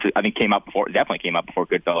Driver, which I think definitely came out before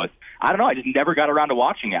Goodfellas. I don't know. I just never got around to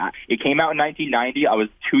watching it. It came out in 1990. I was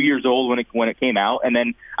 2 years old when it came out. And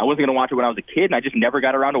then I wasn't going to watch it when I was a kid, and I just never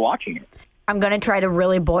got around to watching it. I'm going to try to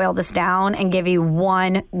really boil this down and give you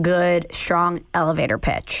one good, strong elevator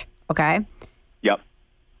pitch. Okay? Yep.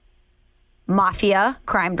 Mafia,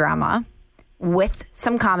 crime drama, with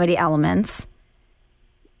some comedy elements.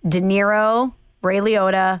 De Niro, Ray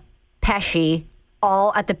Liotta, Pesci,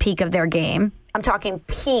 all at the peak of their game. I'm talking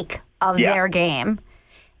peak of their game.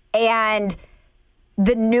 And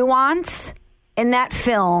the nuance in that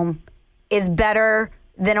film is better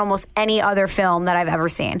than almost any other film that I've ever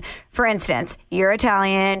seen. For instance, you're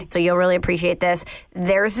Italian, so you'll really appreciate this.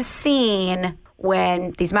 There's a scene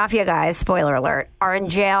when these mafia guys, spoiler alert, are in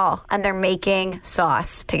jail and they're making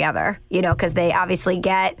sauce together, because they obviously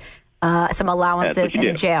get some allowances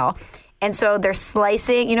in jail. And so they're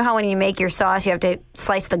slicing, you know how when you make your sauce, you have to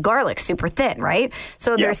slice the garlic super thin, right?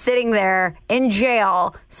 So they're sitting there in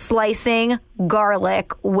jail slicing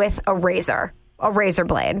garlic with a razor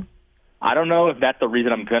blade. I don't know if that's the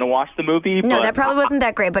reason I'm going to watch the movie. No, that probably wasn't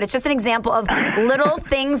that great, but it's just an example of little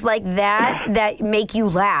things like that make you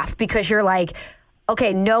laugh because you're like,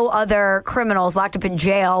 okay, no other criminals locked up in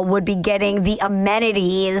jail would be getting the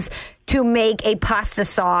amenities to make a pasta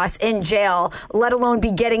sauce in jail, let alone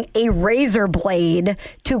be getting a razor blade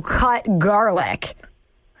to cut garlic.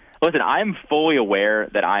 Listen, I'm fully aware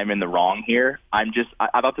that I'm in the wrong here. I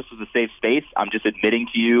thought this was a safe space. I'm just admitting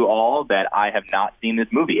to you all that I have not seen this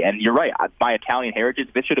movie. And you're right. My Italian heritage,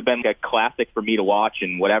 this should have been a classic for me to watch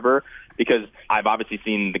and whatever, because I've obviously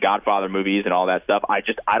seen the Godfather movies and all that stuff. I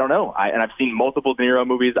don't know. And I've seen multiple De Niro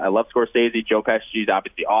movies. I love Scorsese. Joe Pesci's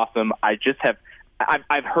obviously awesome.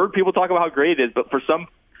 I've heard people talk about how great it is, but for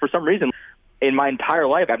some reason, in my entire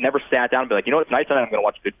life, I've never sat down and be like, it's nice tonight I'm going to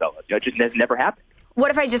watch Goodfellas. It just has never happened. What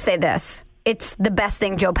if I just say this? It's the best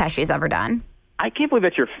thing Joe Pesci's ever done. I can't believe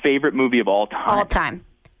that's your favorite movie of all time.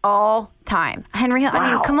 All time. Henry Hill, wow.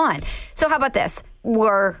 I mean, come on. So how about this?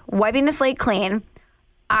 We're wiping the slate clean.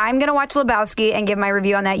 I'm going to watch Lebowski and give my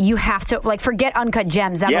review on that. You have to, forget Uncut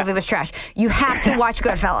Gems. That movie was trash. You have to watch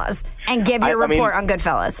Goodfellas and give your report on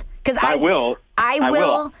Goodfellas. Because I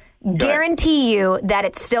will guarantee you that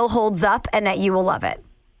it still holds up and that you will love it.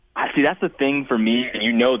 See, that's the thing for me, and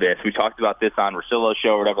you know this. We talked about this on Russillo's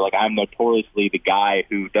show or whatever. I'm notoriously the guy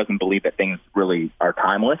who doesn't believe that things really are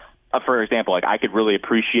timeless. For example, I could really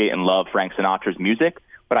appreciate and love Frank Sinatra's music,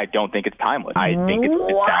 but I don't think it's timeless. I think it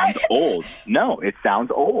sounds old. No, it sounds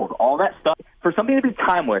old. All that stuff. For something to be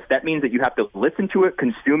timeless, that means that you have to listen to it,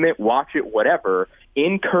 consume it, watch it, whatever,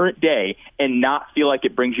 in current day, and not feel like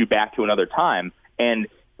it brings you back to another time. And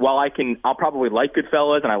while I'll probably like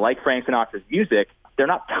Goodfellas and I like Frank Sinatra's music, they're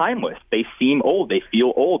not timeless. They seem old. They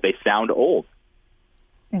feel old. They sound old.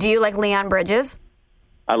 Do you like Leon Bridges?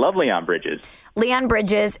 I love Leon Bridges. Leon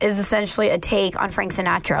Bridges is essentially a take on Frank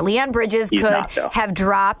Sinatra. Leon Bridges could have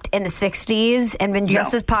dropped in the 60s and been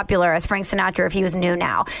just as popular as Frank Sinatra if he was new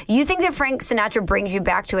now. You think that Frank Sinatra brings you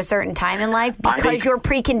back to a certain time in life because you're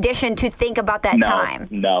preconditioned to think about that time?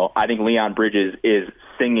 No, I think Leon Bridges is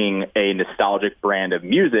singing a nostalgic brand of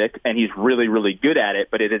music, and he's really, really good at it,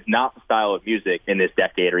 but it is not the style of music in this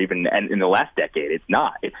decade or even in the last decade. It's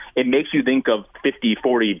not. It makes you think of 50,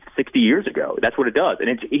 40, 60 years ago. That's what it does.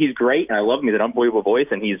 And he's great, and I love him. He's an unbelievable voice,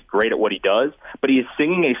 and he's great at what he does, but he is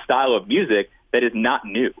singing a style of music that is not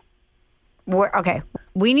new. Okay.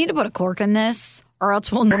 We need to put a cork in this, or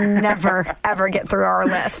else we'll never, ever get through our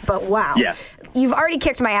list. But wow. Yeah. You've already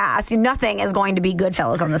kicked my ass. Nothing is going to be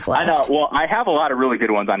Goodfellas on this list. I know. Well, I have a lot of really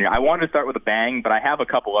good ones on here. I wanted to start with a bang, but I have a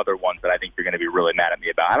couple other ones that I think you're going to be really mad at me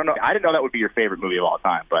about. I don't know. I didn't know that would be your favorite movie of all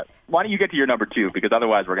time, but why don't you get to your number 2? Because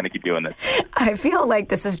otherwise we're going to keep doing this. I feel like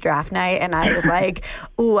this is draft night, and I was like,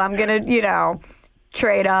 ooh, I'm going to,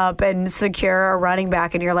 trade up and secure a running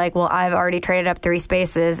back, and you're like, well, I've already traded up 3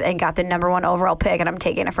 spaces and got the number 1 overall pick, and I'm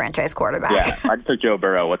taking a franchise quarterback. Yeah, I took Joe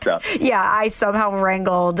Burrow. What's up? Yeah, I somehow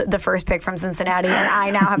wrangled the first pick from Cincinnati, and I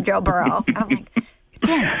now have Joe Burrow. I'm like,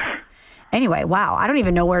 damn it. Anyway, wow, I don't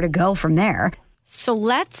even know where to go from there. So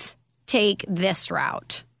let's take this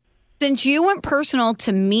route. Since you went personal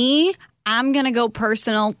to me, I'm going to go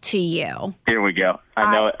personal to you. Here we go.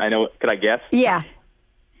 I know it. I know it. Could I guess? Yeah.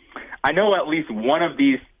 I know at least one of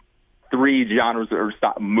these 3 genres or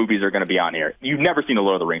movies are going to be on here. You've never seen a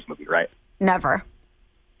Lord of the Rings movie, right? Never.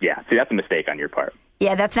 Yeah. See, that's a mistake on your part.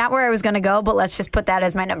 Yeah, that's not where I was going to go, but let's just put that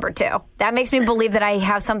as my number 2. That makes me believe that I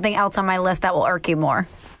have something else on my list that will irk you more.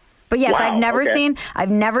 But yes, Wow, I've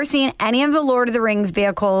never seen any of the Lord of the Rings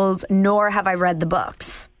vehicles, nor have I read the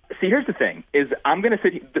books. See, here's the thing: is I'm going to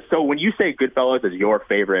sit. So when you say Goodfellas is your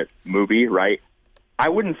favorite movie, right? I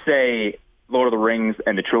wouldn't say Lord of the Rings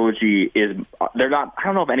and the trilogy is. They're not. I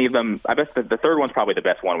don't know if any of them. I bet the third one's probably the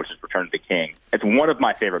best one, which is Return of the King. It's one of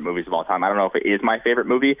my favorite movies of all time. I don't know if it is my favorite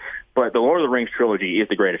movie, but the Lord of the Rings trilogy is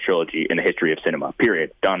the greatest trilogy in the history of cinema.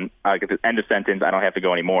 Period. Done. End of sentence. I don't have to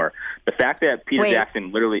go anymore. The fact that Peter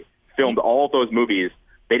Jackson literally filmed all of those movies.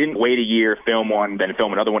 They didn't wait a year, film one, then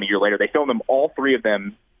film another one a year later. They filmed them, all 3 of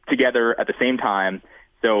them, together at the same time.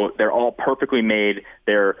 So they're all perfectly made.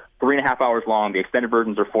 They're 3.5 hours long. The extended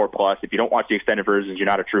versions are 4+. If you don't watch the extended versions, you're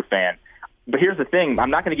not a true fan. But here's the thing. I'm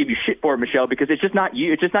not going to give you shit for it, Michelle, because it's just not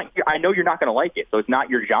you. It's just not. I know you're not going to like it, so it's not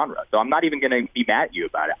your genre. So I'm not even going to be mad at you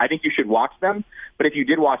about it. I think you should watch them. But if you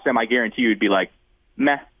did watch them, I guarantee you'd be like,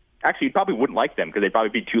 meh. Actually, you probably wouldn't like them because they'd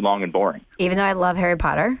probably be too long and boring. Even though I love Harry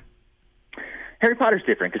Potter? Harry Potter's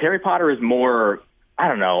different because Harry Potter is more, I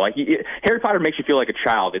don't know, like Harry Potter makes you feel like a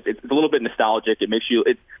child. It's a little bit nostalgic. It makes you.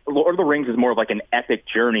 Lord of the Rings is more of like an epic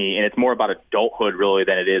journey, and it's more about adulthood really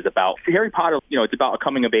than it is about Harry Potter. It's about a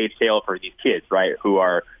coming of age tale for these kids, right, who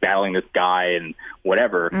are battling this guy and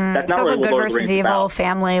whatever. That's not it's also what good Lord of the versus Rings is evil, about.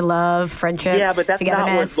 family, love, friendship. Yeah, but that's not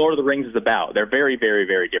togetherness. what Lord of the Rings is about. They're very, very,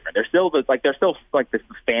 very different. They're still this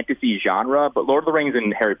fantasy genre, but Lord of the Rings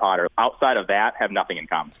and Harry Potter, outside of that, have nothing in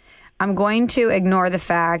common. I'm going to ignore the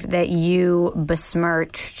fact that you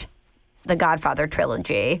besmirched the Godfather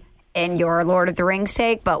trilogy in your Lord of the Rings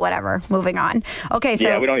take, but whatever. Moving on. Okay, so...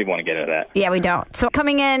 Yeah, we don't even want to get into that. Yeah, we don't. So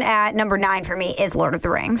coming in at number 9 for me is Lord of the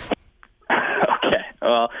Rings. Okay.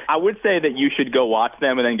 Well, I would say that you should go watch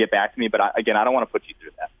them and then get back to me, but I don't want to put you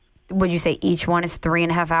through that. Would you say each one is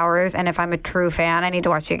 3.5 hours? And if I'm a true fan, I need to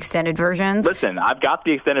watch the extended versions? Listen, I've got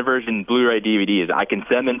the extended version Blu-ray DVDs. I can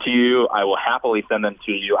send them to you. I will happily send them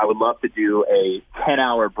to you. I would love to do a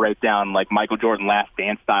 10-hour breakdown like Michael Jordan Last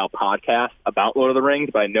Dance style podcast about Lord of the Rings,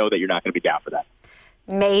 but I know that you're not going to be down for that.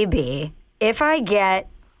 Maybe. If I get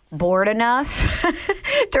bored enough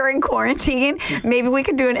during quarantine, maybe we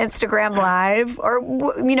could do an Instagram live, or I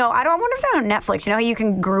wonder if they're on Netflix. You know how you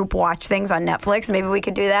can group watch things on Netflix? Maybe we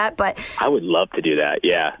could do that. But I would love to do that.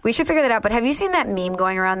 Yeah, we should figure that out. But have you seen that meme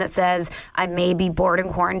going around that says, I may be bored in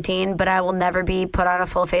quarantine, but I will never be put on a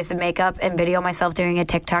full face of makeup and video myself doing a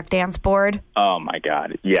TikTok dance board? Oh my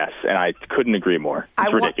God, yes, and I couldn't agree more.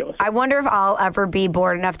 It's ridiculous. I wonder if I'll ever be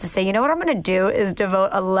bored enough to say, you know what I'm going to do is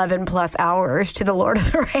devote 11 plus hours to the Lord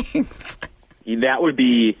of the Rings. That would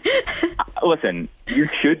be, listen, you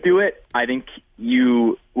should do it. I think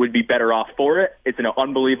you would be better off for it. It's an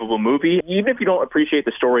unbelievable movie. Even if you don't appreciate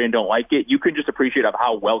the story and don't like it, you can just appreciate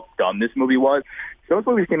how well done this movie was. Those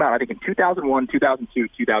movies came out, I think, in 2001, 2002,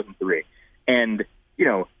 2003. And,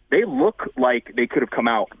 they look like they could have come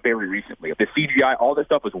out very recently. The CGI, all this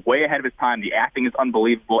stuff was way ahead of its time. The acting is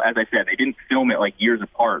unbelievable. As I said, they didn't film it like years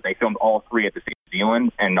apart. They filmed all 3 at New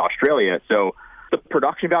Zealand and Australia. So the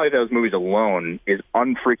production value of those movies alone is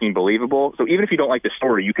unfreaking believable. So even if you don't like the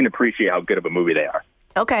story, you can appreciate how good of a movie they are.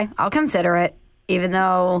 Okay, I'll consider it, even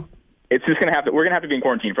though... It's just we're going to have to be in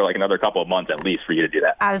quarantine for like another couple of months at least for you to do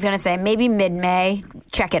that. I was going to say maybe mid-May,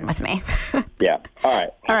 check in with me. Yeah. All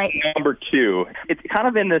right. Number 2. It's kind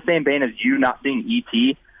of in the same vein as you not seeing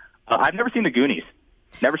E.T. I've never seen The Goonies.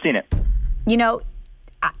 Never seen it.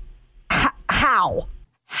 How?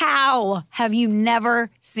 How have you never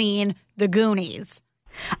seen The Goonies?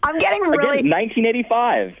 I'm getting really... Again,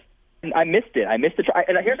 1985. I missed it. And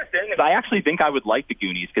here's the thing is I actually think I would like The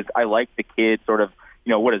Goonies because I like the kid sort of,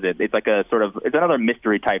 what is it? It's like it's another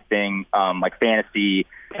mystery type thing, like fantasy.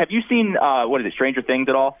 Have you seen, Stranger Things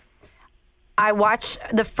at all? I watched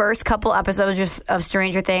the first couple episodes of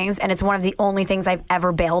Stranger Things, and it's one of the only things I've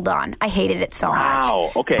ever bailed on. I hated it so much.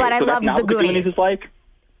 Wow, okay. But I loved the Goonies. Goonies is like?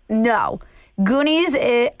 No. Goonies,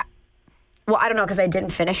 well, I don't know because I didn't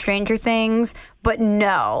finish Stranger Things, but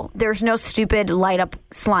no, there's no stupid light up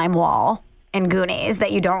slime wall in Goonies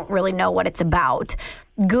that you don't really know what it's about.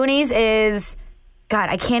 Goonies is, God,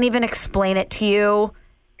 I can't even explain it to you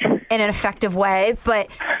in an effective way, but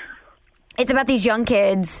it's about these young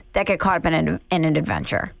kids that get caught up in an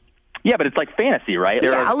adventure. Yeah, but it's like fantasy, right?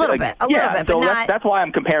 A little bit, but so not. That's why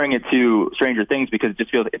I'm comparing it to Stranger Things, because it just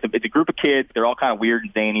feels it's a group of kids. They're all kind of weird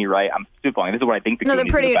and zany, right? I'm stupid. This is what I think the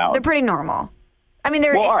Goonies is about. They're pretty normal. I mean,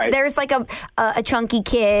 there's like a chunky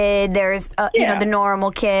kid. There's the normal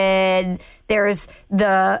kid. There's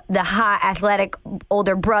the hot athletic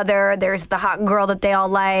older brother. There's the hot girl that they all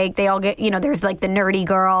like. They all get there's like the nerdy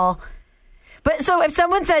girl. But so if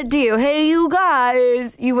someone said to you, "Hey, you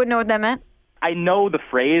guys," you wouldn't know what that meant? I know the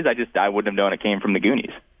phrase. I wouldn't have known it came from the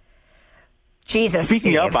Goonies. Jesus.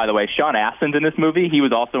 Speaking Steve. of, by the way, Sean Astin's in this movie. He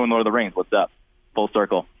was also in Lord of the Rings. What's up? Full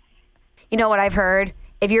circle. You know what I've heard?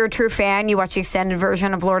 If you're a true fan, you watch the extended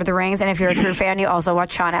version of Lord of the Rings, and if you're a true fan, you also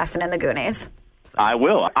watch Sean Astin in the Goonies. So. I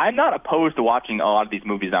will. I'm not opposed to watching a lot of these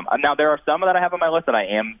movies. Now, there are some that I have on my list that I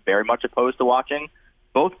am very much opposed to watching.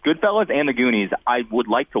 Both Goodfellas and the Goonies, I would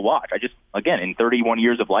like to watch. I just, again, in 31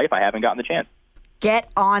 years of life, I haven't gotten the chance.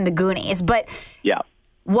 Get on the Goonies. But yeah,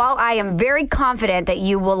 while I am very confident that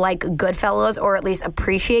you will like Goodfellas or at least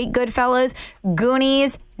appreciate Goodfellas,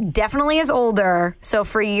 Goonies definitely is older. So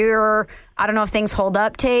for your, I don't know if things hold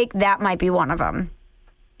up take, that might be one of them.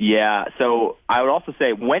 Yeah, so I would also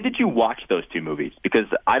say, when did you watch those two movies? Because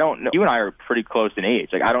I don't know. You and I are pretty close in age.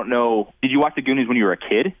 Like, I don't know. Did you watch the Goonies when you were a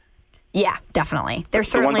kid? Yeah, definitely.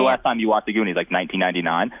 So when's the last time you watched the Goonies? Like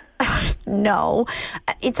 1999? No.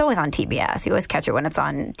 It's always on TBS. You always catch it when it's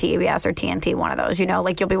on TBS or TNT, one of those.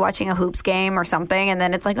 Like you'll be watching a hoops game or something, and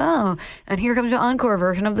then it's like, oh, and here comes the encore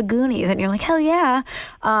version of the Goonies. And you're like, hell yeah.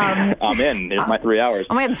 I'm in. Here's my 3 hours.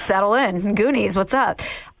 Oh my God, settle in. Goonies, what's up?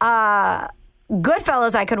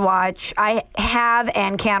 Goodfellas I could watch. I have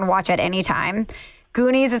and can watch at any time.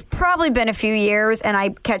 Goonies has probably been a few years, and I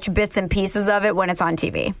catch bits and pieces of it when it's on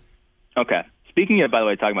TV. Okay. Speaking of, by the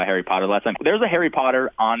way, talking about Harry Potter last time, there's a Harry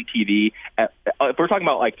Potter on TV. If we're talking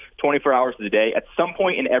about like 24 hours of the day, at some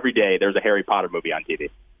point in every day, there's a Harry Potter movie on TV.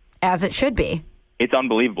 As it should be. It's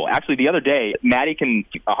unbelievable. Actually, the other day, Maddie can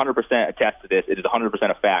 100% attest to this. It is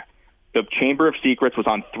 100% a fact. The Chamber of Secrets was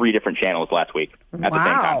on 3 different channels last week at the same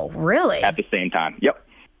time. Wow, really? At the same time. Yep.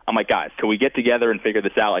 I'm like, guys, can we get together and figure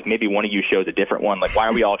this out? Like, maybe one of you shows a different one. Like, why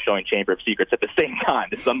are we all showing Chamber of Secrets at the same time?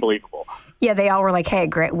 This is unbelievable. Yeah, they all were like, hey,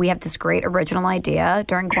 great. We have this great original idea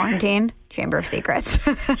during quarantine. Chamber of Secrets.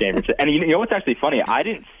 And you know what's actually funny? I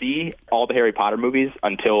didn't see all the Harry Potter movies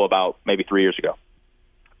until about maybe 3 years ago.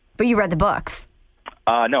 But you read the books?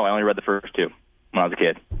 No, I only read the first 2 when I was a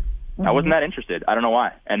kid. Mm-hmm. I wasn't that interested. I don't know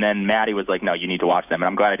why. And then Maddie was like, no, you need to watch them. And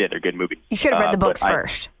I'm glad I did. They're good movies. You should have read the books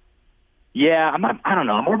first. Yeah, I don't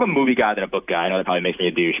know. I'm more of a movie guy than a book guy. I know that probably makes me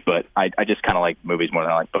a douche, but I just kind of like movies more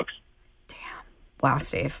than I like books. Damn. Wow,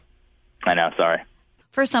 Steve. I know, sorry.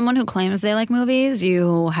 For someone who claims they like movies,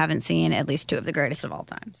 you haven't seen at least 2 of the greatest of all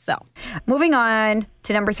time. So, moving on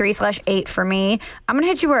to number 3/8 for me, I'm going to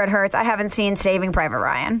hit you where it hurts. I haven't seen Saving Private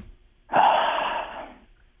Ryan.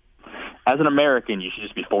 As an American, you should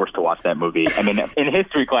just be forced to watch that movie. I mean, in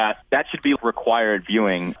history class, that should be required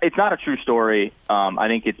viewing. It's not a true story. I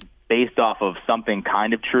think it's based off of something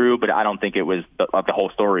kind of true, but I don't think it was the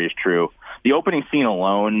whole story is true. The opening scene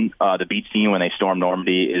alone, the beach scene when they storm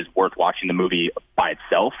Normandy, is worth watching the movie by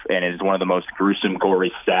itself, and it is one of the most gruesome,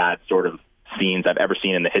 gory, sad sort of scenes I've ever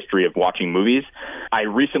seen in the history of watching movies. I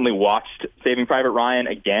recently watched Saving Private Ryan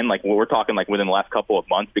again, like we're talking like within the last couple of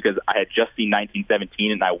months, because I had just seen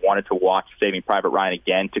 1917 and I wanted to watch Saving Private Ryan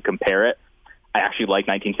again to compare it. I actually like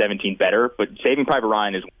 1917 better, but Saving Private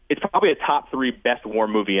Ryan it's probably a top 3 best war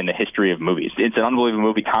movie in the history of movies. It's an unbelievable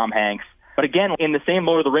movie, Tom Hanks. But again, in the same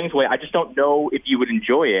Lord of the Rings way, I just don't know if you would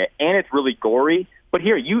enjoy it. And it's really gory. But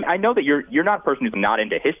here, I know that you're not a person who's not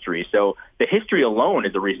into history, so the history alone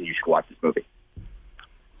is the reason you should watch this movie.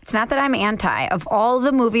 It's not that I'm anti. Of all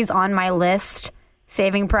the movies on my list,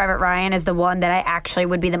 Saving Private Ryan is the one that I actually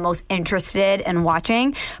would be the most interested in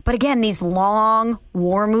watching. But again, these long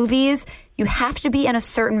war movies, you have to be in a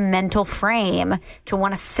certain mental frame to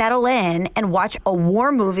want to settle in and watch a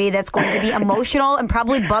war movie that's going to be emotional and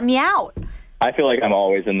probably bum you out. I feel like I'm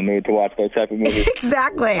always in the mood to watch those type of movies.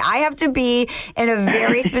 Exactly. I have to be in a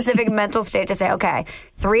very specific mental state to say, okay,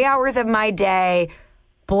 3 hours of my day,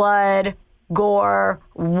 blood, gore,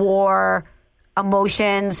 war,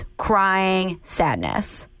 emotions, crying,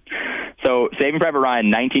 sadness. So Saving Private Ryan,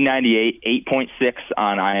 1998, 8.6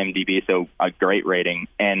 on IMDb, so a great rating,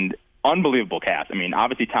 and unbelievable cast. I mean,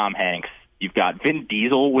 obviously Tom Hanks. You've got Vin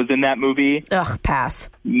Diesel was in that movie. Ugh, pass.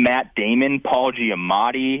 Matt Damon, Paul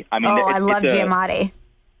Giamatti. I mean, I love Giamatti.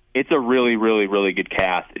 It's a really, really, really good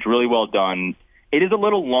cast. It's really well done. It is a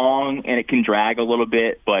little long, and it can drag a little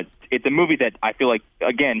bit, but it's a movie that I feel like,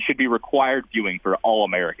 again, should be required viewing for all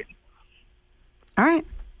Americans. All right.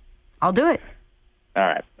 I'll do it. All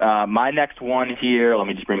right. My next one here, let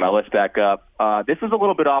me just bring my list back up. This is a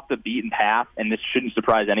little bit off the beaten path, and this shouldn't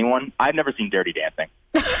surprise anyone. I've never seen Dirty Dancing.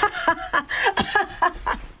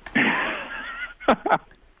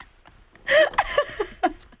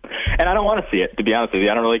 And I don't want to see it, to be honest with you.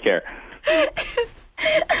 I don't really care.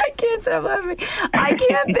 I can't stop laughing. I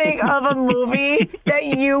can't think of a movie that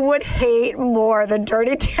you would hate more than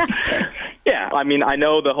Dirty Dancing. Yeah, I mean, I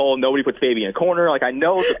know the whole nobody puts baby in a corner. Like, I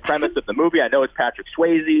know the premise of the movie. I know it's Patrick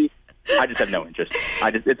Swayze. I just have no interest.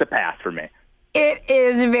 It's a pass for me. It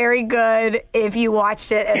is very good if you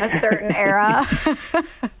watched it in a certain era.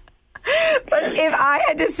 But if I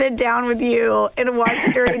had to sit down with you and watch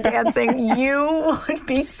Dirty Dancing, you would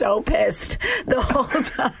be so pissed the whole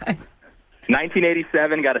time.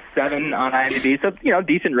 1987, got a 7 on IMDb, so,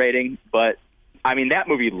 decent rating. But, I mean, that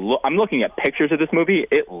movie, I'm looking at pictures of this movie.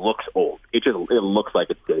 It looks old. It looks like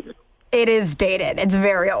it's dated. It is dated. It's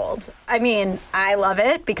very old. I mean, I love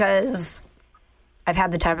it because I've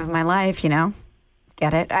had the time of my life,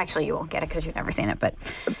 Get it? Actually, you won't get it because you've never seen it, but...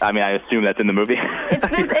 I mean, I assume that's in the movie.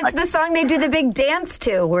 It's the song they do the big dance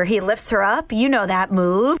to where he lifts her up. You know that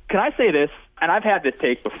move. Can I say this? And I've had this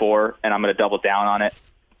take before, and I'm going to double down on it.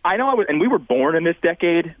 I know and we were born in this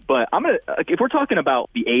decade, but I'm going to... if we're talking about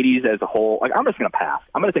the 80s as a whole, I'm just going to pass.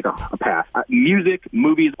 I'm going to take a pass. Music,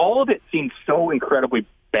 movies, all of it seems so incredibly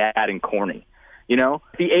bad and corny. The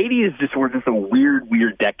 80s were just a weird,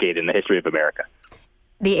 weird decade in the history of America.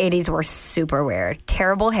 The 80s were super weird.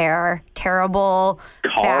 Terrible hair, terrible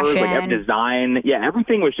cars, fashion. Design. Yeah,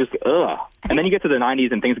 everything was just, ugh. And then you get to the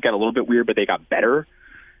 90s and things got a little bit weird, but they got better.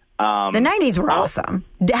 The 90s were awesome.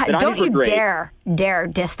 Don't you dare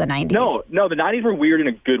diss the 90s. No, the 90s were weird in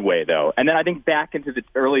a good way, though. And then I think back into the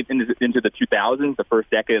into the 2000s, the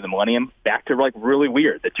first decade of the millennium, back to, really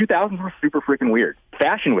weird. The 2000s were super freaking weird.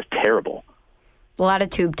 Fashion was terrible. A lot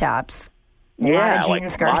of tube tops. A lot of jean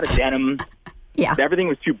skirts. A lot of denim. Yeah. Everything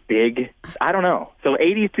was too big. I don't know. So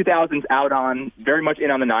 80s, 2000s out on, very much in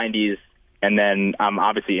on the 90s. And then I'm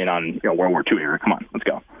obviously in on World War II era. Come on, let's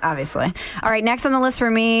go. Obviously. All right, next on the list for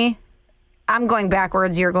me, I'm going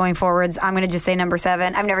backwards, you're going forwards. I'm going to just say number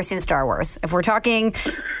 7. I've never seen Star Wars. If we're talking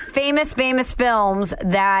famous films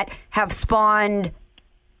that have spawned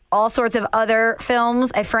all sorts of other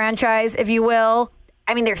films, a franchise, if you will,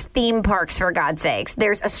 I mean, there's theme parks, for God's sakes.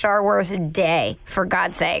 There's a Star Wars day, for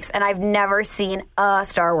God's sakes. And I've never seen a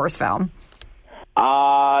Star Wars film.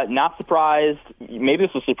 Not surprised. Maybe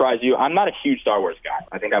this will surprise you. I'm not a huge Star Wars guy.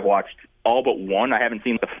 I think I've watched all but one. I haven't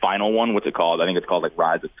seen the final one. What's it called? I think it's called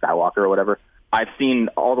Rise of Skywalker or whatever. I've seen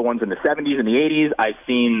all the ones in the 70s and the 80s. I've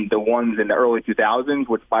seen the ones in the early 2000s,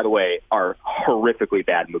 which, by the way, are horrifically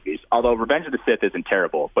bad movies. Although Revenge of the Sith isn't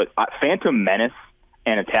terrible. But Phantom Menace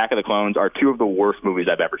and Attack of the Clones are 2 of the worst movies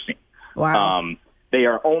I've ever seen. Wow. They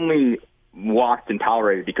are only watched and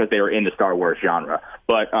tolerated because they are in the Star Wars genre.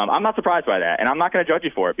 But I'm not surprised by that, and I'm not going to judge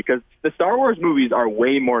you for it because the Star Wars movies are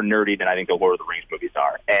way more nerdy than I think the Lord of the Rings movies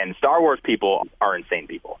are. And Star Wars people are insane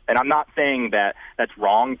people. And I'm not saying that that's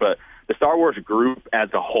wrong, but the Star Wars group as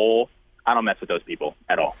a whole, I don't mess with those people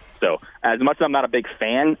at all. So as much as I'm not a big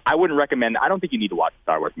fan, I wouldn't recommend. I don't think you need to watch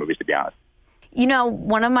Star Wars movies, to be honest.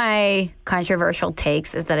 One of my controversial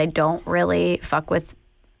takes is that I don't really fuck with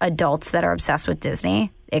adults that are obsessed with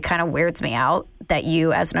Disney. It kind of weirds me out that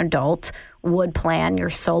you, as an adult, would plan your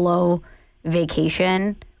solo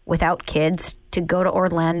vacation without kids to go to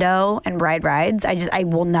Orlando and ride rides. I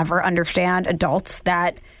will never understand adults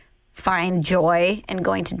that find joy in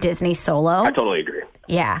going to Disney solo. I totally agree.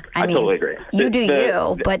 Yeah. I mean, totally agree. You do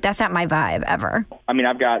you, but that's not my vibe ever. I mean,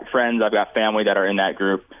 I've got friends, I've got family that are in that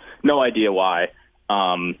group. No idea why.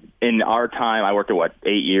 In our time, I worked at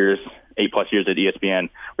 8 plus years at ESPN.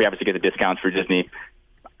 We obviously get the discounts for Disney.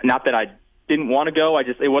 Not that I didn't want to go.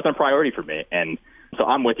 It wasn't a priority for me. And so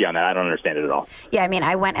I'm with you on that. I don't understand it at all. Yeah, I mean,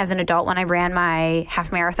 I went as an adult when I ran my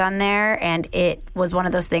half marathon there, and it was one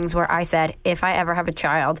of those things where I said, if I ever have a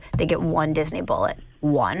child, they get one Disney bullet.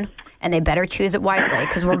 One. And they better choose it wisely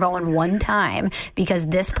because we're going one time because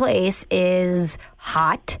this place is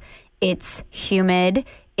hot. It's humid.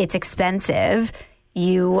 It's expensive.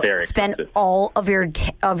 You Very spend expensive. all of your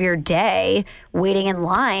day waiting in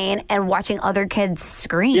line and watching other kids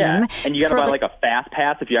scream. Yeah, and you got to for buy like a fast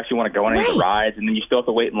pass if you actually want to go on any of the Right. rides, and then you still have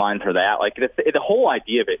to wait in line for that. Like the whole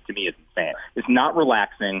idea of it to me is insane. It's not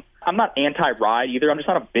relaxing. I'm not anti-ride either. I'm just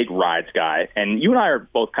not a big rides guy, and you and I are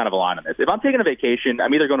both kind of aligned on this. If I'm taking a vacation,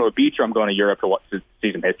 I'm either going to a beach or I'm going to Europe to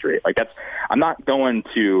see some history. Like I'm not going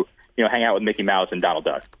to hang out with Mickey Mouse and Donald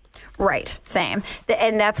Duck. Right, same.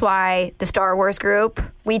 And that's why the Star Wars group,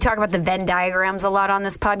 we talk about the Venn diagrams a lot on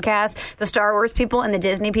this podcast. The Star Wars people and the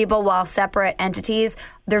Disney people, while separate entities,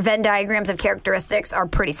 their Venn diagrams of characteristics are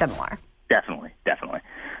pretty similar. Definitely.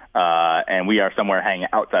 And we are somewhere hanging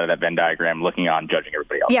outside of that Venn diagram, looking on, judging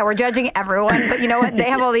everybody else. Yeah, we're judging everyone, but you know what? They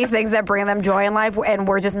have all these things that bring them joy in life, and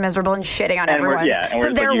we're just miserable and shitting on everyone.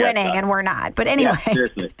 So they're winning, and we're not. But anyway. Yeah,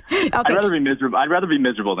 seriously. Okay. I'd rather be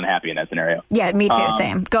miserable than happy in that scenario. Yeah, me too.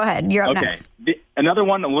 Same. Go ahead. You're up next. Another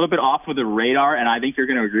one a little bit off with the radar, and I think you're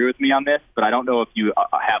going to agree with me on this, but I don't know if you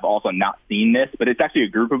have also not seen this, but it's actually a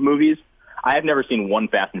group of movies. I have never seen one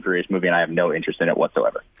Fast and Furious movie, and I have no interest in it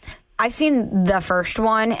whatsoever. I've seen the first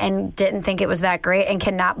one and didn't think it was that great and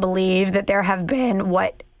cannot believe that there have been,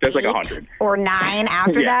 There's like 8 100. or 9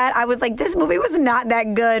 after Yeah. that. I was like, this movie was not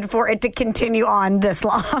that good for it to continue on this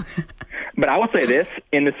long. But I will say this,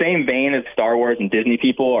 in the same vein as Star Wars and Disney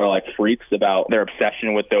people are like freaks about their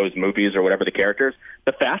obsession with those movies or whatever the characters,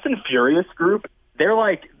 the Fast and Furious group, they're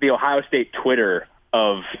like the Ohio State Twitter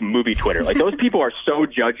of movie Twitter. Like those people are so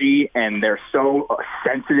judgy and they're so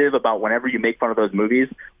sensitive about whenever you make fun of those movies.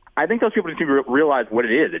 I think those people just need to realize what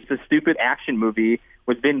it is. It's a stupid action movie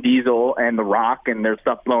with Vin Diesel and The Rock, and there's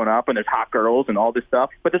stuff blowing up, and there's hot girls and all this stuff,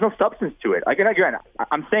 but there's no substance to it. Again,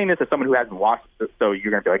 I'm saying this as someone who hasn't watched it, so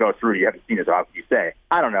you're going to be like, oh, Ceruti, you haven't seen it, so how can you say?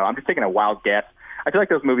 I don't know. I'm just taking a wild guess. I feel like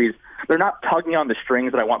those movies, they're not tugging on the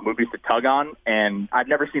strings that I want movies to tug on, and I've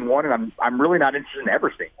never seen one, and I'm really not interested in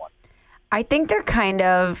ever seeing one. I think they're kind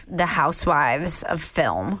of the Housewives of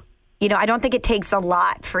film. You know, I don't think it takes a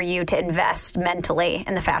lot for you to invest mentally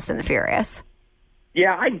in the Fast and the Furious.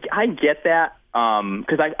 Yeah, I get that.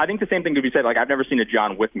 Because I think the same thing could be said. Like, I've never seen a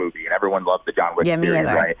John Wick movie, and everyone loves the John Wick Yeah, me series,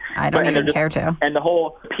 either. right? I don't even care to. And the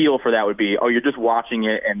whole appeal for that would be, oh, you're just watching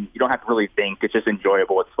it, and you don't have to really think. It's just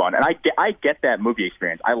enjoyable. It's fun. And I get that movie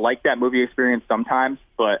experience. I like that movie experience sometimes,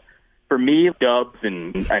 but for me, dubs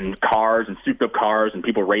and cars and souped-up cars and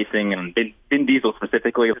people racing and Vin Diesel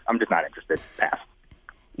specifically, I'm just not interested. Pass.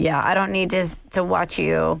 Yeah, I don't need to watch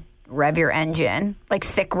you rev your engine. Like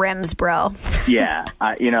sick rims, bro. Yeah,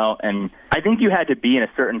 and I think you had to be in a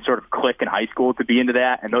certain sort of clique in high school to be into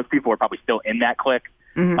that, and those people are probably still in that clique.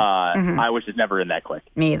 I was just never in that clique.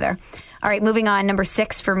 Me either. All right, moving on. Number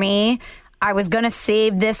 6 for me. I was going to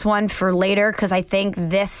save this one for later because I think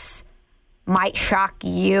this might shock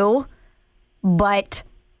you, but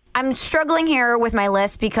I'm struggling here with my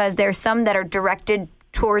list because there's some that are directed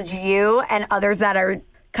towards you and others that are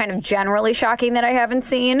kind of generally shocking that I haven't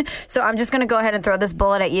seen. So I'm just going to go ahead and throw this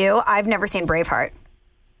bullet at you. I've never seen Braveheart.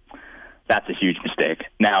 That's a huge mistake.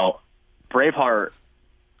 Now, Braveheart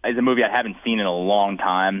is a movie I haven't seen in a long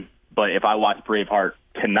time, but if I watched Braveheart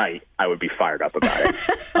tonight, I would be fired up about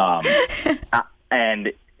it.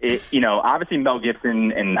 And obviously Mel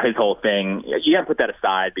Gibson and his whole thing, you got to put that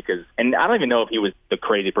aside because, and I don't even know if he was the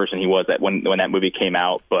crazy person he was when that movie came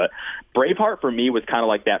out, but Braveheart for me was kind of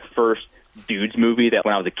like that first dudes movie that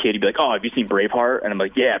when I was a kid, you'd be like, oh, have you seen Braveheart? And I'm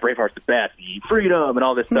like, yeah, Braveheart's the best. Freedom and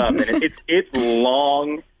all this stuff. And it's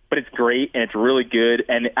long, but it's great and it's really good.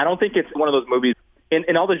 And I don't think it's one of those movies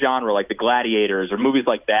in all the genre, like the Gladiators or movies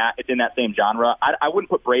like that. It's in that same genre. I wouldn't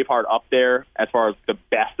put Braveheart up there as far as the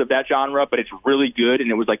best of that genre, but it's really good. And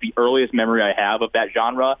it was like the earliest memory I have of that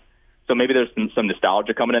genre. So maybe there's some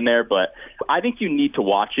nostalgia coming in there, but I think you need to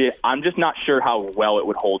watch it. I'm just not sure how well it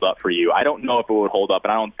would hold up for you. I don't know if it would hold up,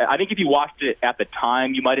 and I think if you watched it at the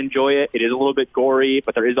time, you might enjoy it. It is a little bit gory,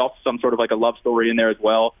 but there is also some sort of like a love story in there as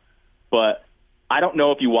well. But I don't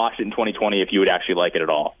know if you watched it in 2020 if you would actually like it at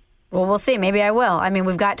all. Well, we'll see. Maybe I will. I mean,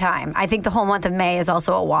 we've got time. I think the whole month of May is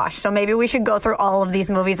also a wash. So maybe we should go through all of these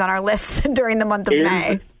movies on our list during the month of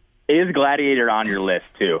May. Is Gladiator on your list,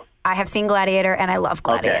 too? I have seen Gladiator, and I love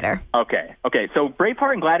Gladiator. Okay. So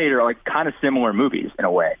Braveheart and Gladiator are like kind of similar movies in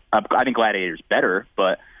a way. I think Gladiator's better,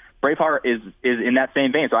 but Braveheart is in that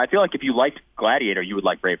same vein. So I feel like if you liked Gladiator, you would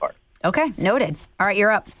like Braveheart. Okay, noted. All right,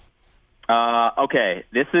 you're up. Okay,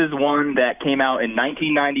 this is one that came out in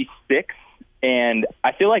 1996, and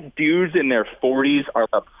I feel like dudes in their 40s are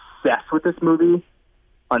obsessed with this movie.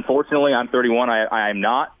 Unfortunately, I'm 31. I am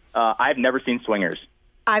not. I've never seen Swingers.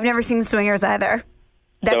 I've never seen Swingers either.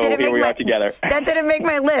 That didn't make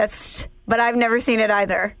my list, but I've never seen it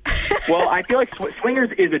either. Well, I feel like Swingers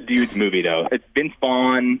is a dude's movie, though. It's Vince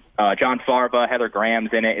Vaughn, John Farva, Heather Graham's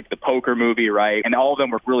in it. It's the poker movie, right? And all of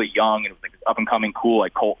them were really young, and it was like this up-and-coming, cool,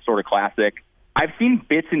 like cult sort of classic. I've seen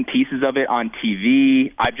bits and pieces of it on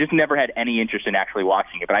TV. I've just never had any interest in actually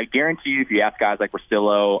watching it. But I guarantee you, if you ask guys like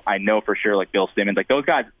Russillo, I know for sure, like Bill Simmons, like those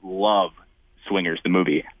guys love Swingers, the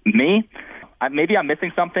movie. Me? Maybe I'm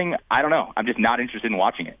missing something. I don't know. I'm just not interested in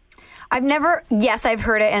watching it. I've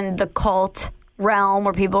heard it in the cult realm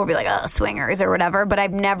where people will be like, oh, Swingers or whatever, but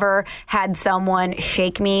I've never had someone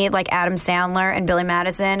shake me like Adam Sandler and Billy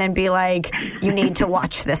Madison and be like, you need to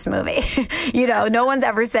watch this movie. No one's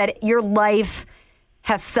ever said your life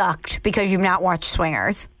has sucked because you've not watched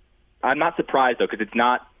Swingers. I'm not surprised, though, because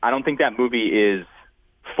I don't think that movie is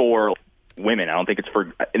for women. I don't think it's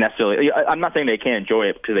for necessarily. I'm not saying they can't enjoy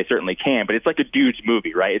it because they certainly can, but it's like a dude's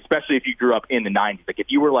movie, right? Especially if you grew up in the 90s. Like if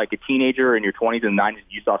you were like a teenager in your 20s and 90s and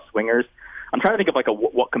you saw Swingers, I'm trying to think of like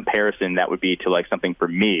what comparison that would be to like something for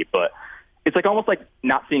me, but it's like almost like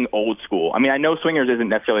not seeing Old School. I mean, I know Swingers isn't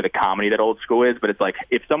necessarily the comedy that Old School is, but it's like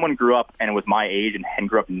if someone grew up and was my age and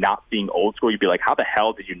grew up not seeing Old School, you'd be like, how the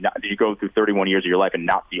hell did you go through 31 years of your life and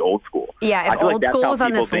not see Old School? Yeah, if Old School was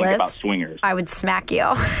on this list, about Swingers. I would smack you.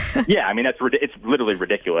 Yeah, I mean, it's literally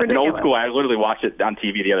ridiculous. And Old School, I literally watched it on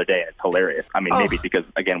TV the other day, and it's hilarious. I mean, maybe because,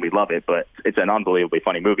 again, we love it, but it's an unbelievably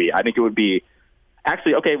funny movie. I think it would be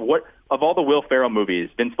actually, okay, what of all the Will Ferrell movies,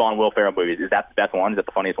 Vince Vaughn Will Ferrell movies, is that the best one? Is that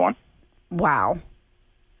the funniest one? Wow.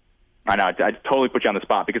 I know. I totally put you on the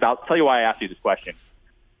spot because I'll tell you why I asked you this question.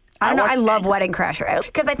 I don't know. I love Wedding Crashers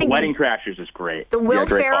because I think Wedding Crashers is great. The Will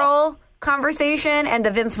Ferrell conversation and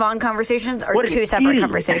the Vince Vaughn conversations are two separate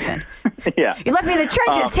conversations. Yeah. You left me in the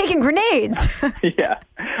trenches taking grenades. Yeah.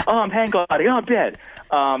 Oh, I'm hang gliding. Oh, I'm dead.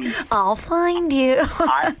 I'll find you.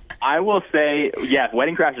 I will say, yeah,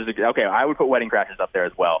 Wedding Crashers. Okay, I would put Wedding Crashers up there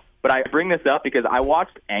as well. But I bring this up because I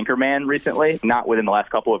watched Anchorman recently, not within the last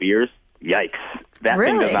couple of years. Yikes. That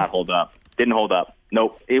thing does not hold up. Didn't hold up.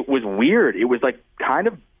 Nope. It was weird. It was like kind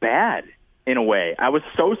of bad in a way. I was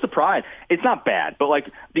so surprised. It's not bad, but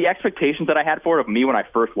like the expectations that I had for it of me when I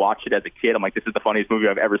first watched it as a kid, I'm like, this is the funniest movie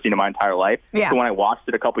I've ever seen in my entire life. Yeah. So when I watched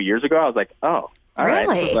it a couple years ago, I was like, oh, all right.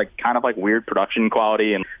 Really? It was like kind of like weird production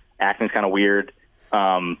quality and acting's kind of weird.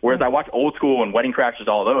 Whereas I watched Old School and Wedding Crashers,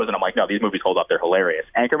 all those, and I'm like, no, these movies hold up. They're hilarious.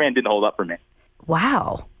 Anchorman didn't hold up for me.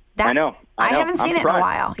 Wow. I know. I haven't seen it in a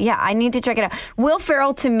while. Yeah, I need to check it out. Will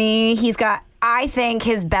Ferrell, to me, I think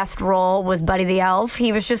his best role was Buddy the Elf.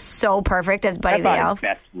 He was just so perfect as Buddy the Elf. His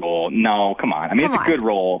best role? No, come on. I mean, it's a good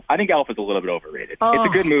role. I think Elf is a little bit overrated. It's a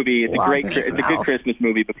good movie. It's a good Christmas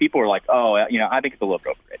movie, but people are like, oh, I think it's a little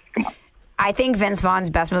bit overrated. Come on. I think Vince Vaughn's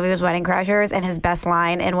best movie was Wedding Crashers, and his best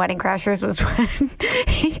line in Wedding Crashers was when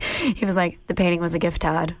he was like, the painting was a gift,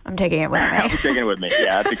 Todd. I'm taking it with me. I'm taking it with me.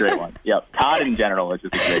 Yeah, that's a great one. Yep. Todd in general is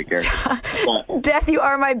just a great character. Death, you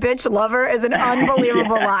are my bitch lover is an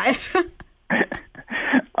unbelievable line.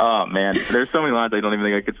 Oh, man. There's so many lines I don't even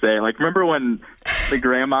think I could say. Like, remember when the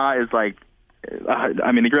grandma is like,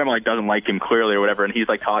 the grandma like doesn't like him clearly or whatever, and he's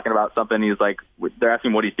like talking about something. He's like, they're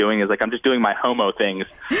asking what he's doing. He's like, I'm just doing my homo things.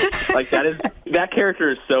 Like that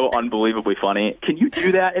character is so unbelievably funny. Can you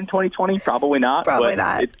do that in 2020? Probably not. Probably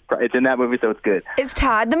not. It's in that movie, so it's good. Is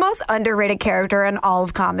Todd the most underrated character in all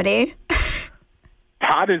of comedy?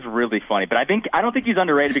 Todd is really funny, but I don't think he's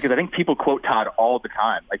underrated because I think people quote Todd all the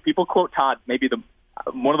time. Like people quote Todd, maybe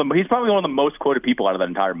he's probably one of the most quoted people out of that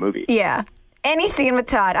entire movie. Yeah. Any scene with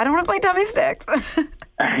Todd. I don't want to play Tommy Sticks.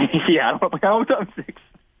 Yeah, I don't want to play Tommy Sticks.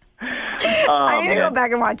 I need to go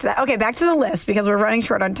back and watch that. Okay, back to the list because we're running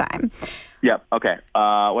short on time. Yep. Okay.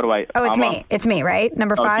 What do I? Oh, it's me. It's me, right?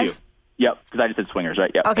 Number 5? It's you. Yep, because I just said Swingers,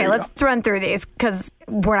 right? Yep. Okay, let's run through these because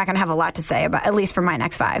we're not going to have a lot to say about, at least for my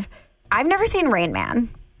next 5. I've never seen Rain Man.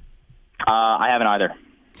 I haven't either.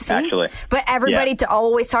 See? Actually. But everybody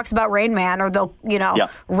always talks about Rain Man, or they'll,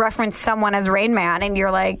 reference someone as Rain Man, and you're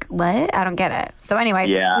like, what? I don't get it. So anyway,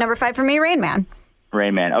 number 5 for me, Rain Man.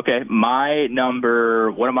 Rain Man. Okay, my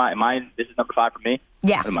number, this is number 5 for me?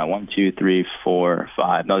 Yeah. What am I, 1, 2, 3, 4,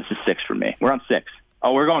 5. No, this is 6 for me. We're on 6.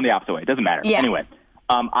 Oh, we're going the opposite way. It doesn't matter. Yeah. Anyway,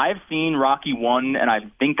 I've seen Rocky 1, and I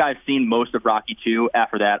think I've seen most of Rocky 2.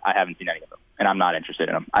 After that, I haven't seen any of them. And I'm not interested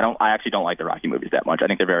in them. I actually don't like the Rocky movies that much. I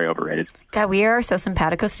think they're very overrated. God, we are so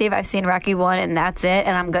simpatico, Steve. I've seen Rocky 1, and that's it,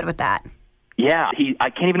 and I'm good with that. Yeah,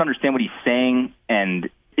 I can't even understand what he's saying, and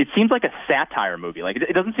it seems like a satire movie. Like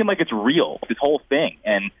it doesn't seem like it's real, this whole thing.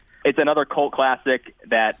 And it's another cult classic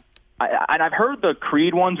that, and I've heard the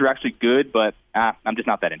Creed ones are actually good, but I'm just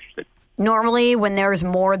not that interested. Normally, when there's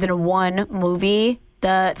more than one movie,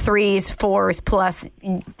 the 3s, 4s plus,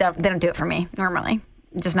 they don't do it for me, normally.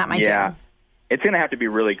 Just not my jam. It's going to have to be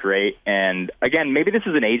really great. And again, maybe this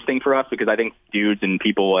is an age thing for us because I think dudes and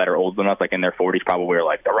people that are older than us, like in their 40s, probably are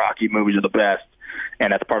like, the Rocky movies are the best.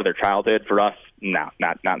 And that's part of their childhood. For us, no,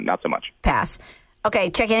 not so much. Pass. Okay,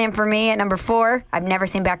 checking in for me at number 4. I've never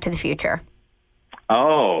seen Back to the Future.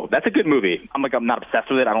 Oh, that's a good movie. I'm not obsessed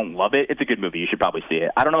with it. I don't love it. It's a good movie. You should probably see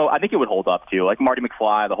it. I don't know. I think it would hold up too. Like Marty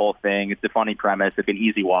McFly, the whole thing. It's a funny premise. It's an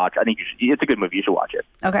easy watch. I think it's a good movie. You should watch it.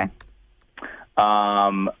 Okay.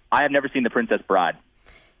 I have never seen The Princess Bride.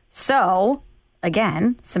 So,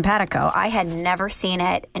 again, simpatico. I had never seen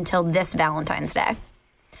it until this Valentine's Day.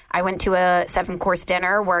 I went to a 7-course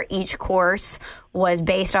dinner where each course was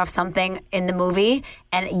based off something in the movie,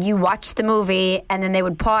 and you watched the movie, and then they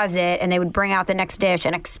would pause it, and they would bring out the next dish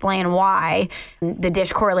and explain why the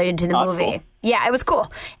dish correlated to the movie. Cool. Yeah, it was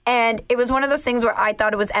cool. And it was one of those things where I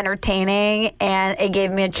thought it was entertaining, and it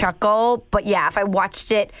gave me a chuckle. But yeah, if I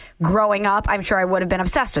watched it growing up, I'm sure I would have been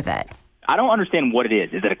obsessed with it. I don't understand what it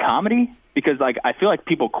is. Is it a comedy? Because like I feel like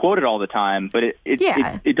people quote it all the time, but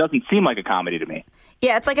it doesn't seem like a comedy to me.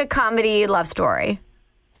 Yeah, it's like a comedy love story.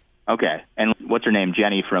 Okay, and what's her name?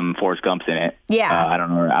 Jenny from Forrest Gump's in it. Yeah, I don't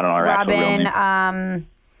know her actual real name.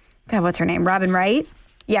 God, what's her name? Robin Wright.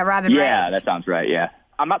 Yeah, Robin Wright. Yeah, that sounds right. Yeah,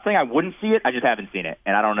 I'm not saying I wouldn't see it. I just haven't seen it,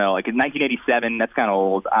 and I don't know. Like in 1987, that's kind of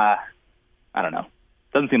old. I don't know.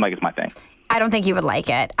 Doesn't seem like it's my thing. I don't think you would like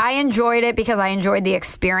it. I enjoyed it because I enjoyed the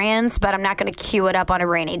experience, but I'm not going to cue it up on a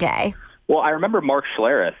rainy day. Well, I remember Mark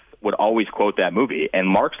Schlereth would always quote that movie, and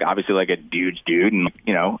Mark's obviously like a dude's dude, and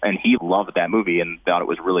and he loved that movie and thought it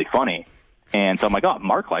was really funny. And so I'm like, oh,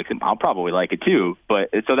 Mark likes it. I'll probably like it too.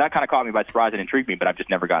 But so that kind of caught me by surprise and intrigued me, but I've just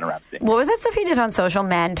never gotten around to seeing it. What was that stuff he did on Social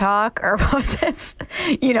Man Talk? Or what was this?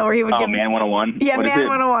 Where he would give... Man 101? Yeah, what Man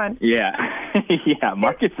 101. Yeah. Yeah,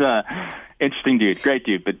 Mark is a interesting dude. Great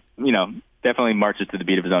dude, but, definitely marches to the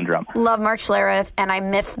beat of his own drum. Love Mark Schlereth, and I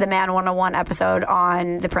missed the Man 101 episode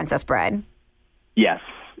on The Princess Bride. Yes,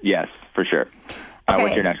 for sure. Okay.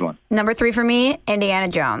 What's your next one? Number 3 for me, Indiana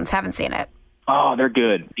Jones. Haven't seen it. Oh, they're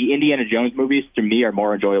good. The Indiana Jones movies, to me, are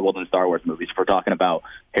more enjoyable than Star Wars movies if we're talking about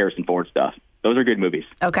Harrison Ford stuff. Those are good movies.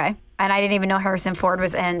 Okay. And I didn't even know Harrison Ford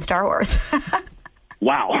was in Star Wars.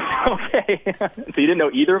 Wow. Okay. So you didn't know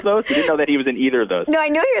either of those? You didn't know that he was in either of those? No, I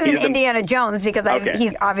knew he was in Indiana Jones because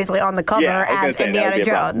he's obviously on the cover as Indiana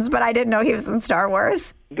Jones, but I didn't know he was in Star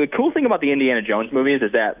Wars. The cool thing about the Indiana Jones movies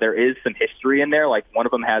is that there is some history in there. Like one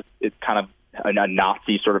of them has it's kind of a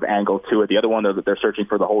Nazi sort of angle to it. The other one, they're searching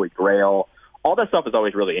for the Holy Grail. All that stuff has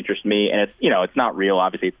always really interested me, and it's it's not real.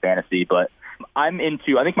 Obviously, it's fantasy, but I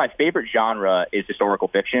think my favorite genre is historical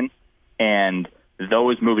fiction, and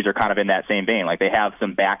those movies are kind of in that same vein. Like they have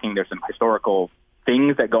some backing. There's some historical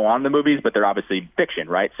things that go on in the movies, but they're obviously fiction,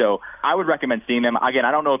 right? So I would recommend seeing them. Again,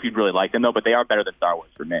 I don't know if you'd really like them, though, but they are better than Star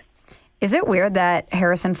Wars for me. Is it weird that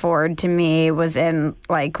Harrison Ford, to me, was in,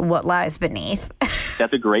 What Lies Beneath?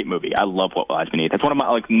 That's a great movie. I love What Lies Beneath. That's one of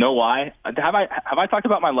my, know why? Have I talked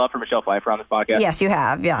about my love for Michelle Pfeiffer on this podcast? Yes, you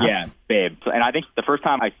have, yes. Yeah, babe. And I think the first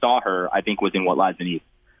time I saw her, I think was in What Lies Beneath.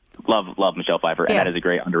 Love Michelle Pfeiffer, and that is a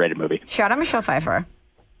great underrated movie. Shout out Michelle Pfeiffer.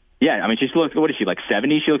 Yeah, I mean, she looks, what is she, like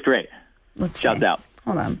 70? She looks great. Shouts out.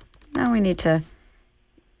 Hold on. Now we need to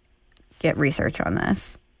get research on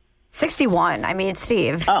this. 61. I mean,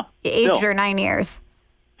 Steve. Oh, you aged her 9 years.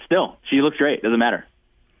 Still, she looks great. Doesn't matter.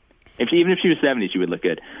 Even if she was 70, she would look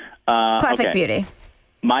good. Classic beauty.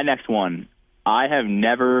 My next one. I have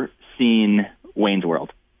never seen Wayne's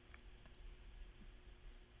World.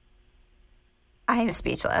 I am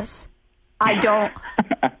speechless. I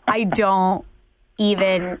don't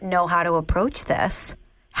even know how to approach this.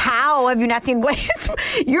 How have you not seen Wayne's?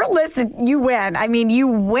 Your list, you win. I mean, you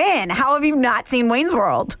win. How have you not seen Wayne's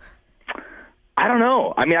World? I don't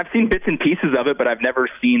know. I mean, I've seen bits and pieces of it, but I've never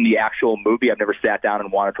seen the actual movie. I've never sat down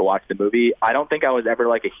and wanted to watch the movie. I don't think I was ever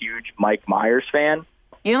like a huge Mike Myers fan.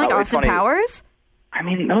 You don't like Austin Powers? I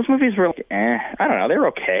mean, those movies were like, I don't know. They were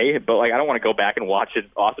okay, but I don't want to go back and watch an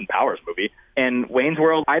Austin Powers movie. And Wayne's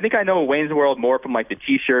World, I think I know Wayne's World more from the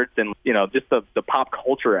T-shirts and, just the pop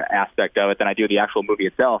culture aspect of it than I do the actual movie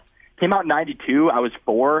itself. Came out in 92. I was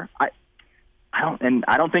 4. I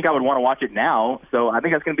don't think I would want to watch it now. So I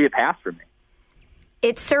think that's going to be a pass for me.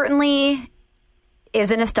 It certainly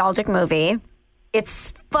is a nostalgic movie.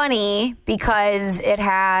 It's funny because it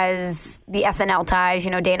has the SNL ties,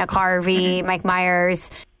 Dana Carvey, Mike Myers.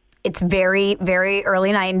 It's very, very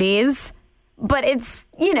early 90s. But it's,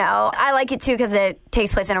 I like it too because it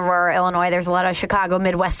takes place in Aurora, Illinois. There's a lot of Chicago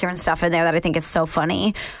Midwestern stuff in there that I think is so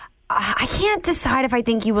funny. I can't decide if I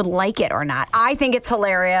think you would like it or not. I think it's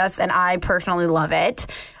hilarious and I personally love it.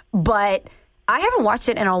 But I haven't watched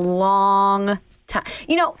it in a long time.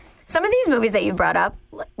 Some of these movies that you brought up,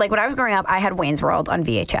 like when I was growing up, I had Wayne's World on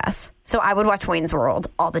VHS. So I would watch Wayne's World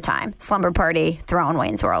all the time. Slumber Party, throw on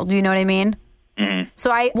Wayne's World. You know what I mean? Mm-hmm.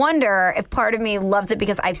 So I wonder if part of me loves it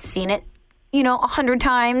because I've seen it, 100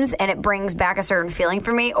 times and it brings back a certain feeling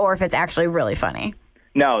for me, or if it's actually really funny.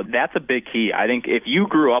 No, that's a big key. I think if you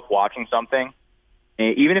grew up watching something,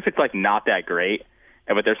 even if it's like not that great,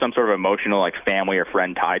 but there's some sort of emotional like family or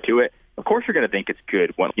friend tied to it, of course you're going to think it's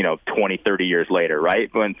good when, 20, 30 years later,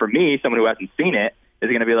 right? But for me, someone who hasn't seen it is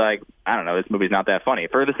going to be like, I don't know, this movie's not that funny.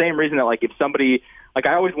 For the same reason that, like, if somebody, like,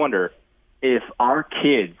 I always wonder if our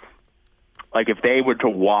kids, like, if they were to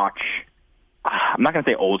watch, I'm not going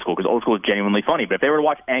to say old school because old school is genuinely funny, but if they were to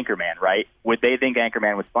watch Anchorman, right, would they think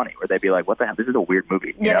Anchorman was funny? Or they'd be like, what the hell, this is a weird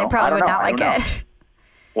movie. Yeah, they probably would not like it.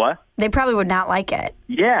 What? They probably would not like it.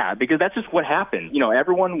 Yeah, because that's just what happens.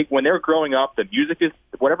 Everyone, when they're growing up, the music is,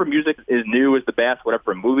 whatever music is new is the best,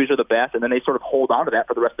 whatever movies are the best, and then they sort of hold on to that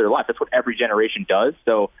for the rest of their life. That's what every generation does.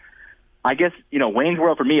 So I guess, Wayne's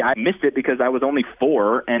World for me, I missed it because I was only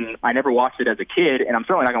 4 and I never watched it as a kid, and I'm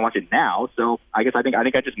certainly not going to watch it now. So I guess I think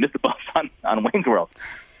I just missed the bus on Wayne's World.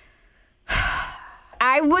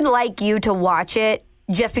 I would like you to watch it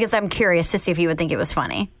just because I'm curious to see if you would think it was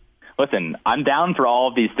funny. Listen, I'm down for all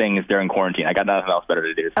of these things during quarantine. I got nothing else better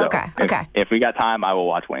to do. So okay. If we got time, I will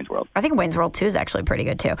watch Wayne's World. I think Wayne's World 2 is actually pretty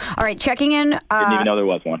good, too. All right, checking in. Didn't even know there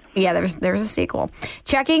was one. Yeah, there's a sequel.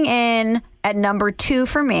 Checking in at number 2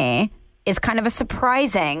 for me is kind of a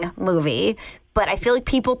surprising movie, but I feel like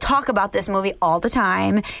people talk about this movie all the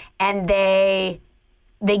time, and they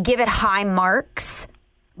give it high marks.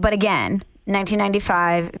 But again,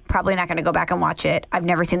 1995, probably not going to go back and watch it. I've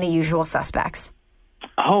never seen The Usual Suspects.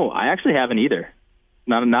 Oh, I actually haven't either.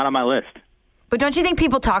 Not on my list. But don't you think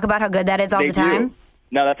people talk about how good that is all the time? Do.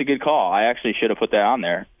 No, that's a good call. I actually should have put that on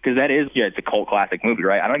there because that is, it's a cult classic movie,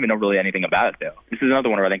 right? I don't even know really anything about it, though. This is another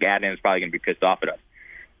one where I think Adnan is probably going to be pissed off at us.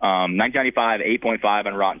 1995,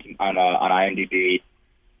 8.5 on IMDb.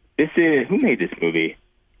 Who made this movie?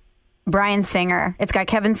 Bryan Singer. It's got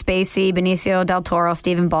Kevin Spacey, Benicio del Toro,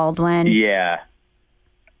 Stephen Baldwin. Yeah.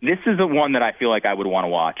 This is the one that I feel like I would want to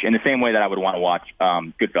watch in the same way that I would want to watch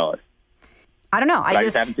Goodfellas. I don't know. I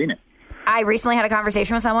just haven't seen it. I recently had a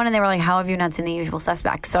conversation with someone, and they were like, how have you not seen The Usual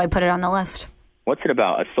Suspects? So I put it on the list. What's it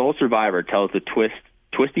about? A sole survivor tells the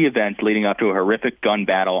twisty events leading up to a horrific gun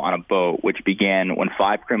battle on a boat, which began when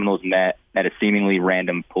 5 criminals met at a seemingly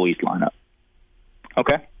random police lineup.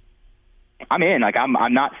 Okay. I'm in. Like, I'm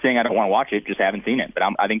not saying I don't want to watch it, just haven't seen it. But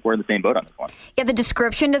I think we're in the same boat on this one. Yeah, the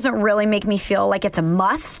description doesn't really make me feel like it's a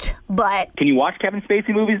must, but... Can you watch Kevin Spacey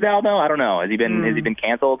movies now, though? I don't know. Has he been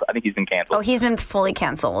canceled? I think he's been canceled. Oh, he's been fully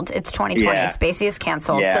canceled. It's 2020. Yeah. Spacey is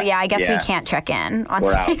canceled. Yeah. So, yeah, I guess we can't check in on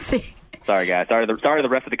we're Spacey. Out. Sorry, guys. Sorry to the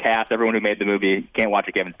rest of the cast, everyone who made the movie. Can't watch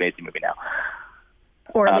a Kevin Spacey movie now.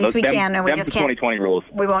 Or at least we can, and we just can't. 2020 rules.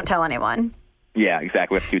 We won't tell anyone. Yeah,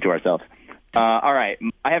 exactly. We have to keep it to ourselves. All right.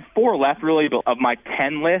 I have 4 left, really, but of my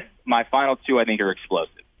 10 list, my final 2, I think, are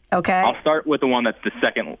explosive. Okay. I'll start with the one that's the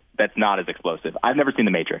second that's not as explosive. I've never seen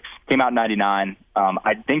The Matrix. Came out in 99.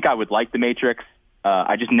 I think I would like The Matrix.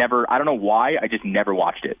 I don't know why, I just never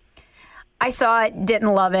watched it. I saw it,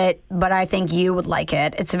 didn't love it, but I think you would like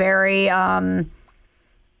it. It's very, I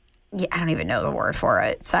don't even know the word for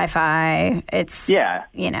it. Sci-fi. It's,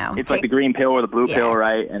 It's like the green pill or the blue pill,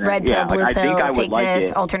 right? And red pill, blue pill, I think I would like this,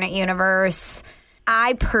 it. Alternate universe.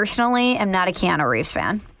 I personally am not a Keanu Reeves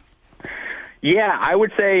fan. Yeah, I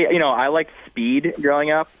would say, I liked Speed growing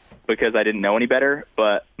up because I didn't know any better,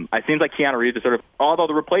 but it seems like Keanu Reeves is sort of, although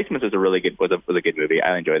The Replacements was a good movie.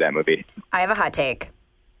 I enjoyed that movie. I have a hot take.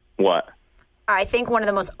 What? I think one of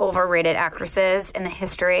the most overrated actresses in the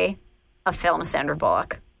history of film is Sandra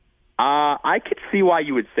Bullock. I could see why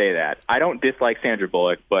you would say that. I don't dislike Sandra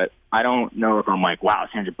Bullock, but I don't know if I'm like, wow,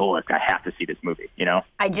 Sandra Bullock, I have to see this movie,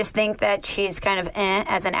 I just think that she's kind of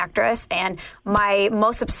as an actress, and my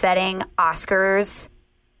most upsetting Oscars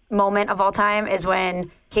moment of all time is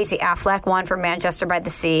when Casey Affleck won for Manchester by the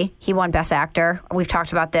Sea. He won Best Actor. We've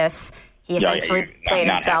talked about this. He essentially played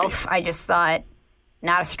himself. I just thought,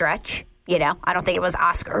 not a stretch. I don't think it was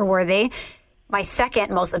Oscar worthy. My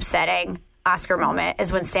second most upsetting Oscar moment is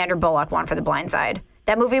when Sandra Bullock won for The Blind Side.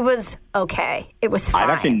 That movie was okay. It was fine. I've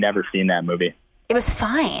actually never seen that movie. It was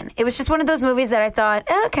fine. It was just one of those movies that I thought,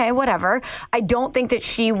 okay, whatever. I don't think that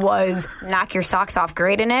she was knock your socks off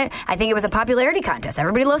great in it. I think it was a popularity contest.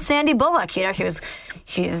 Everybody loves Sandy Bullock.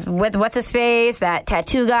 She's with what's his face, that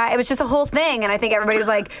tattoo guy. It was just a whole thing, and I think everybody was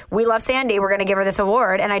like, we love Sandy. We're going to give her this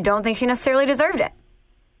award, and I don't think she necessarily deserved it.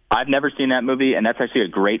 I've never seen that movie, and that's actually a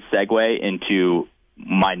great segue into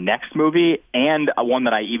my next movie and one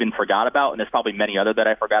that I even forgot about, and there's probably many other that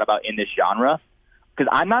I forgot about in this genre,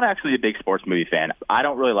 because I'm not actually a big sports movie fan. I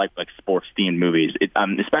don't really like sports themed movies.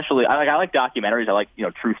 Especially I like documentaries. I like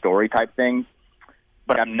true story type things.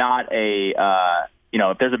 But I'm not a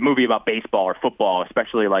if there's a movie about baseball or football,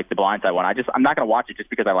 especially like the Blind Side one, I'm not going to watch it just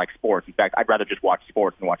because I like sports. In fact, I'd rather just watch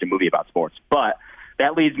sports than watch a movie about sports. But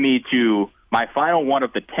that leads me to my final one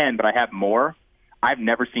of the 10, but I have more. I've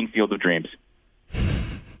never seen Field of Dreams.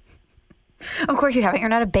 Of course you haven't. You're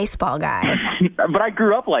not a baseball guy. But I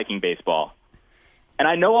grew up liking baseball. And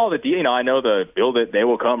I know all the, I know the Build It, They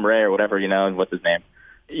Will Come, Ray, or whatever, and what's his name.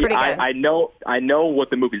 Pretty good. I know what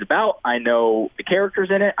the movie's about. I know the characters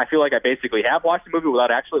in it. I feel like I basically have watched the movie without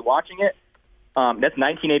actually watching it. That's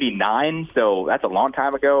 1989, so that's a long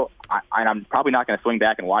time ago. I'm probably not going to swing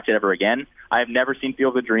back and watch it ever again. I have never seen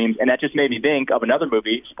Field of Dreams, and that just made me think of another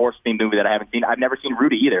movie, sports-themed movie that I haven't seen. I've never seen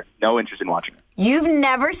Rudy either. No interest in watching it. You've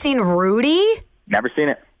never seen Rudy? Never seen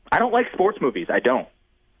it. I don't like sports movies. I don't.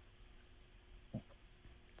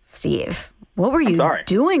 Steve, what were you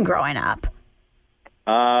doing growing up?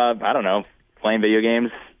 I don't know. Playing video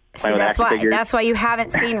games. See, that's why you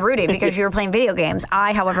haven't seen Rudy, because you were playing video games.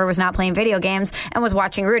 I, however, was not playing video games and was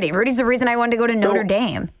watching Rudy. Rudy's the reason I wanted to go to Notre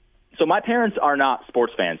Dame. So my parents are not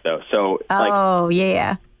sports fans, though. So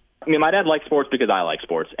yeah. I mean, my dad likes sports because I like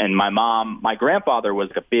sports, and my grandfather was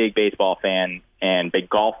a big baseball fan and big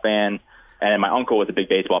golf fan, and my uncle was a big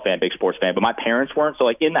baseball fan, big sports fan. But my parents weren't. So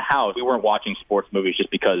in the house, we weren't watching sports movies just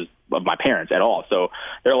because of my parents at all. So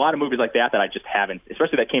there are a lot of movies like that I just haven't,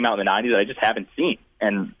 especially that came out in the 90s, that I just haven't seen.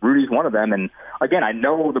 And Rudy's one of them. And again, I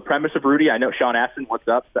know the premise of Rudy. I know Sean Astin. What's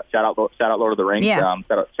up? Shout out Lord of the Rings. Yeah.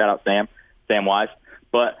 Shout out Sam Wise.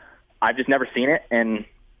 But I've just never seen it, and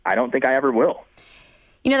I don't think I ever will.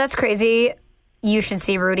 That's crazy. You should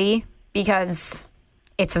see Rudy because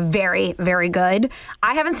it's very, very good.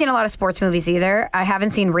 I haven't seen a lot of sports movies either. I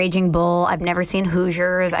haven't seen Raging Bull. I've never seen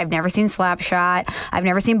Hoosiers. I've never seen Slapshot. I've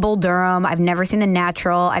never seen Bull Durham. I've never seen The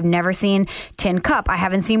Natural. I've never seen Tin Cup. I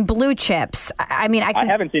haven't seen Blue Chips. I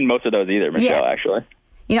haven't seen most of those either, Michelle, actually.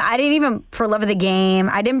 I didn't even, for Love of the Game,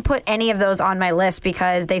 I didn't put any of those on my list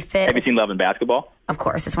because they fit. Have you seen Love and Basketball? Of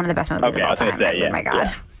course. It's one of the best movies of all time. Say, oh, my God.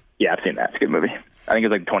 Yeah, I've seen that. It's a good movie. I think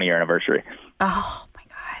it's like the 20-year anniversary. Oh, my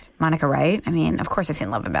God. Monica Wright. I mean, of course I've seen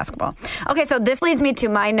Love and Basketball. Okay, so this leads me to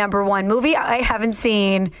my number one movie I haven't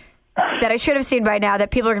seen that I should have seen by now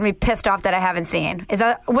that people are going to be pissed off that I haven't seen.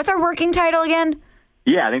 What's our working title again?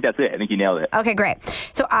 Yeah, I think that's it. I think you nailed it. Okay, great.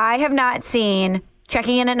 So I have not seen,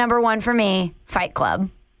 checking in at number one for me, Fight Club.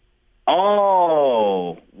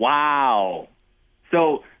 Oh, wow.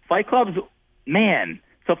 So Fight Club is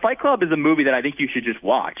a movie that I think you should just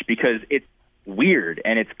watch because it's weird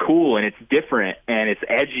and it's cool and it's different and it's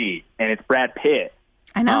edgy and it's Brad Pitt.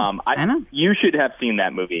 I know. I know. You should have seen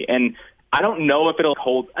that movie. And I don't know if it'll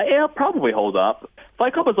probably hold up.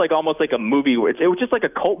 Fight Club was almost like a movie where it was just like a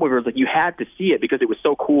cult movie. It was you had to see it because it was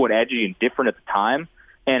so cool and edgy and different at the time.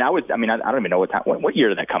 And I don't even know what year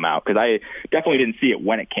did that come out, because I definitely didn't see it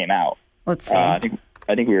when it came out. Let's see. I think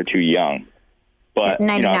we were too young. But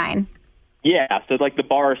 99. So the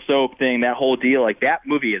bar soap thing, that whole deal, that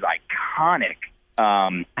movie is iconic.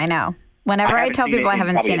 I know. Whenever I tell people I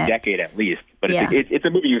haven't seen it, a decade at least. But it's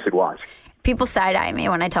a movie you should watch. People side eye me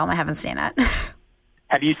when I tell them I haven't seen it.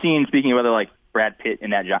 Have you seen? Speaking of other Brad Pitt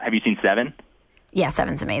in that job, have you seen Seven? Yeah,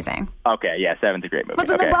 Seven's amazing. Okay, yeah, Seven's a great movie.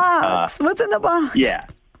 What's in the box? What's in the box? Yeah.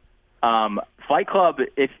 Fight Club,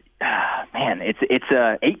 it's a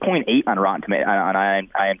 8.8 on Rotten Tomatoes on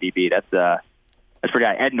IMDb. That's pretty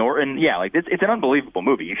high. Ed Norton, it's an unbelievable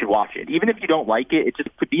movie. You should watch it. Even if you don't like it, it's just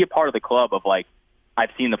to be a part of the club of I've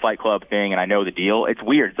seen the Fight Club thing and I know the deal. It's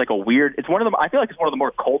weird. It's one of the, I feel like it's one of the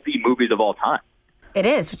more culty movies of all time. It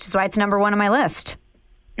is, which is why it's number one on my list.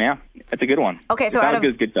 Yeah, it's a good one. Okay, so out of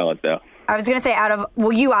Goodfellas, though. I was going to say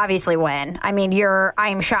you obviously win. I mean,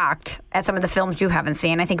 I'm shocked at some of the films you haven't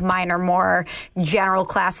seen. I think mine are more general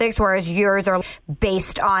classics, whereas yours are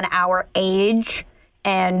based on our age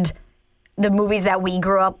and the movies that we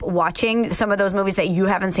grew up watching. Some of those movies that you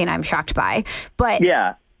haven't seen, I'm shocked by. But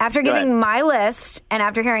yeah, after giving my list and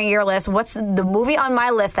after hearing your list, what's the movie on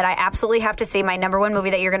my list that I absolutely have to see, my number one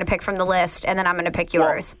movie that you're going to pick from the list, and then I'm going to pick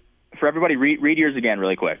yours? Well, for everybody, read yours again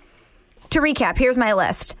really quick. To recap, here's my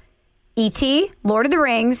list. E.T., Lord of the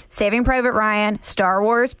Rings, Saving Private Ryan, Star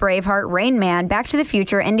Wars, Braveheart, Rain Man, Back to the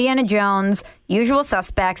Future, Indiana Jones, Usual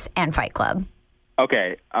Suspects, and Fight Club.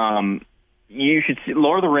 Okay. You should see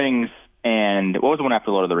Lord of the Rings and what was the one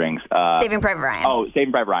after Lord of the Rings? Saving Private Ryan. Oh,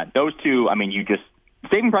 Saving Private Ryan. Those two, you just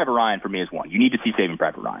Saving Private Ryan for me is one. You need to see Saving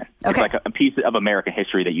Private Ryan. Okay. It's like a piece of American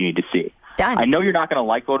history that you need to see. Done. I know you're not going to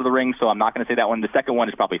like Lord of the Rings, so I'm not going to say that one. The second one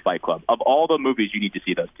is probably Fight Club. Of all the movies, you need to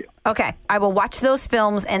see those two. Okay. I will watch those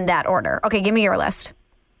films in that order. Okay, give me your list.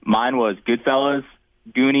 Mine was Goodfellas,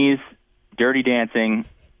 Goonies, Dirty Dancing,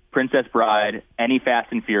 Princess Bride, any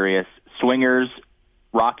Fast and Furious, Swingers,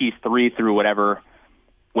 Rockies 3 through whatever,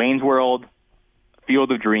 Wayne's World,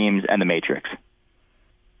 Field of Dreams, and The Matrix.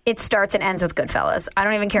 It starts and ends with Goodfellas. I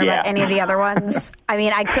don't even care about any of the other ones. I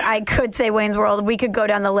mean, I could say Wayne's World. We could go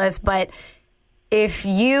down the list, but if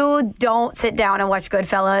you don't sit down and watch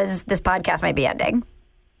Goodfellas, this podcast might be ending.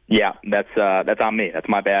 Yeah, that's on me. That's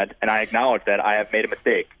my bad. And I acknowledge that I have made a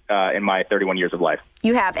mistake in my 31 years of life.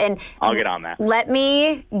 You have. And I'll get on that. Let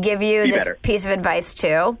me give you this piece of advice,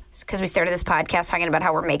 too, because we started this podcast talking about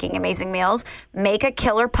how we're making amazing meals. Make a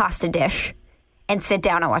killer pasta dish and sit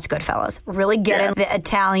down and watch Goodfellas. Really get in the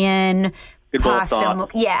Italian pasta.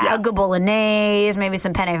 A good bolognese, maybe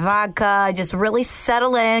some penne vodka. Just really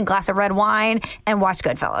settle in, glass of red wine, and watch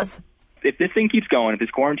Goodfellas. If this thing keeps going, if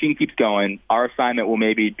this quarantine keeps going, our assignment will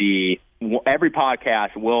maybe be every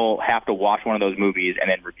podcast will have to watch one of those movies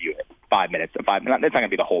and then review it. 5 minutes. It's not going to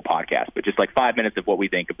be the whole podcast, but just like 5 minutes of what we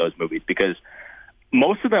think of those movies. Because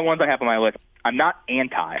most of the ones I have on my list, I'm not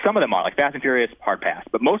anti. Some of them are, like Fast and Furious, hard pass.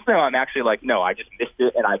 But most of them I'm actually like, no, I just missed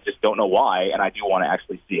it and I just don't know why, and I do want to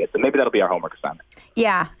actually see it. So maybe that'll be our homework assignment.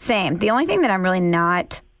 Yeah, same. The only thing that I'm really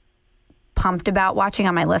not pumped about watching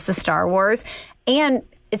on my list is Star Wars. And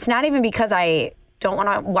it's not even because I don't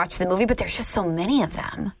want to watch the movie, but there's just so many of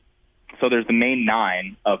them. So there's the main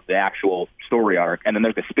 9 of the actual story arc, and then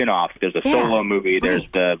there's the spin-offs. There's a solo movie. There's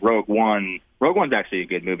the Rogue One. Rogue One's actually a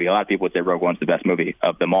good movie. A lot of people would say Rogue One's the best movie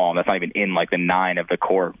of them all, and that's not even in like the 9 of the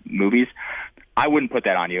core movies. I wouldn't put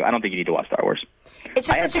that on you. I don't think you need to watch Star Wars. It's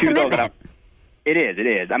just such a commitment. It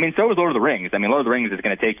is. I mean, so is Lord of the Rings. I mean, Lord of the Rings is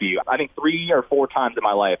going to take you, I think 3 or 4 times in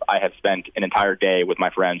my life I have spent an entire day with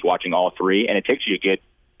my friends watching all 3, and it takes you a good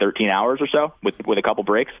 13 hours or so with a couple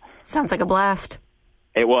breaks. Sounds like a blast.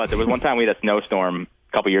 It was. There was one time we had a snowstorm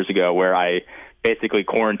a couple years ago where I basically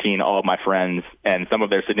quarantined all of my friends and some of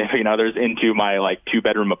their significant others into my like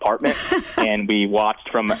 2-bedroom apartment, and we watched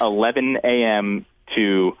from 11 a.m.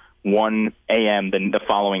 to 1 a.m. the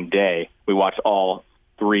following day. We watched all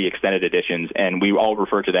 3 extended editions, and we all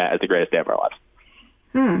refer to that as the greatest day of our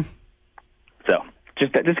lives. So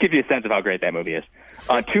just gives you a sense of how great that movie is.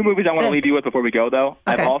 2 movies I want to leave you with before we go, though.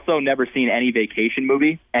 Okay. I've also never seen any vacation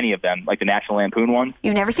movie, any of them, like the National Lampoon one.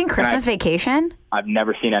 You've never seen Christmas Vacation? I've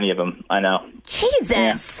never seen any of them. I know.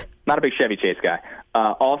 Jesus. Yeah. Not a big Chevy Chase guy.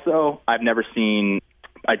 Also, I've never seen,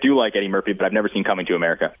 I do like Eddie Murphy, but I've never seen Coming to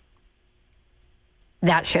America.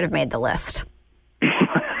 That should have made the list.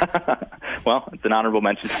 Well, it's an honorable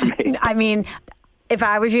mention for me. I mean, if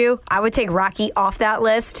I was you, I would take Rocky off that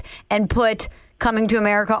list and put Coming to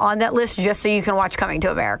America on that list just so you can watch Coming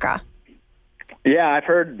to America. Yeah, I've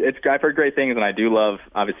heard great things, and I do love,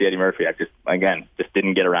 obviously, Eddie Murphy. I just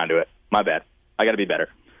didn't get around to it. My bad. I got to be better.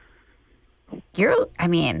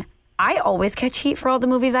 I always catch heat for all the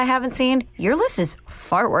movies I haven't seen. Your list is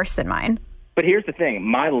far worse than mine. But here's the thing.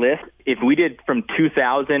 My list, if we did from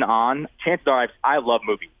 2000 on, chances are I love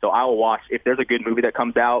movies. So I will watch, if there's a good movie that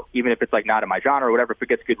comes out, even if it's like not in my genre or whatever, if it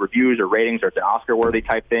gets good reviews or ratings or it's an Oscar-worthy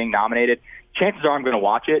type thing, nominated, chances are I'm going to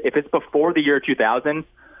watch it. If it's before the year 2000,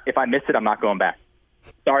 if I miss it, I'm not going back.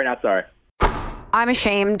 Sorry, not sorry. I'm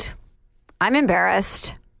ashamed. I'm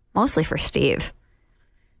embarrassed, mostly for Steve.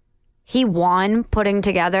 He won putting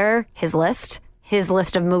together his list. His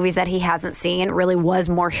list of movies that he hasn't seen really was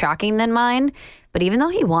more shocking than mine. But even though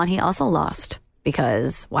he won, he also lost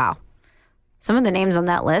because, wow, some of the names on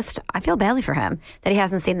that list, I feel badly for him that he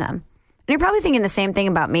hasn't seen them. And you're probably thinking the same thing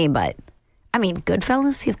about me, but I mean,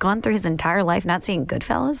 Goodfellas, he's gone through his entire life not seeing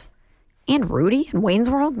Goodfellas. And Rudy and Wayne's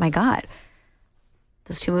World, my God.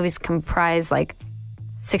 Those 2 movies comprise like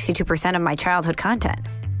 62% of my childhood content.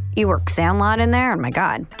 You work Sandlot in there, and my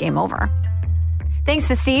God, game over. Thanks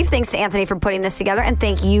to Steve. Thanks to Anthony for putting this together. And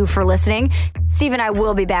thank you for listening. Steve and I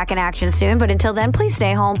will be back in action soon. But until then, please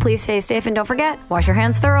stay home. Please stay safe. And don't forget, wash your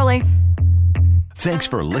hands thoroughly. Thanks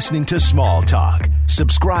for listening to Small Talk.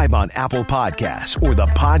 Subscribe on Apple Podcasts or the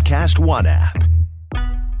Podcast One app.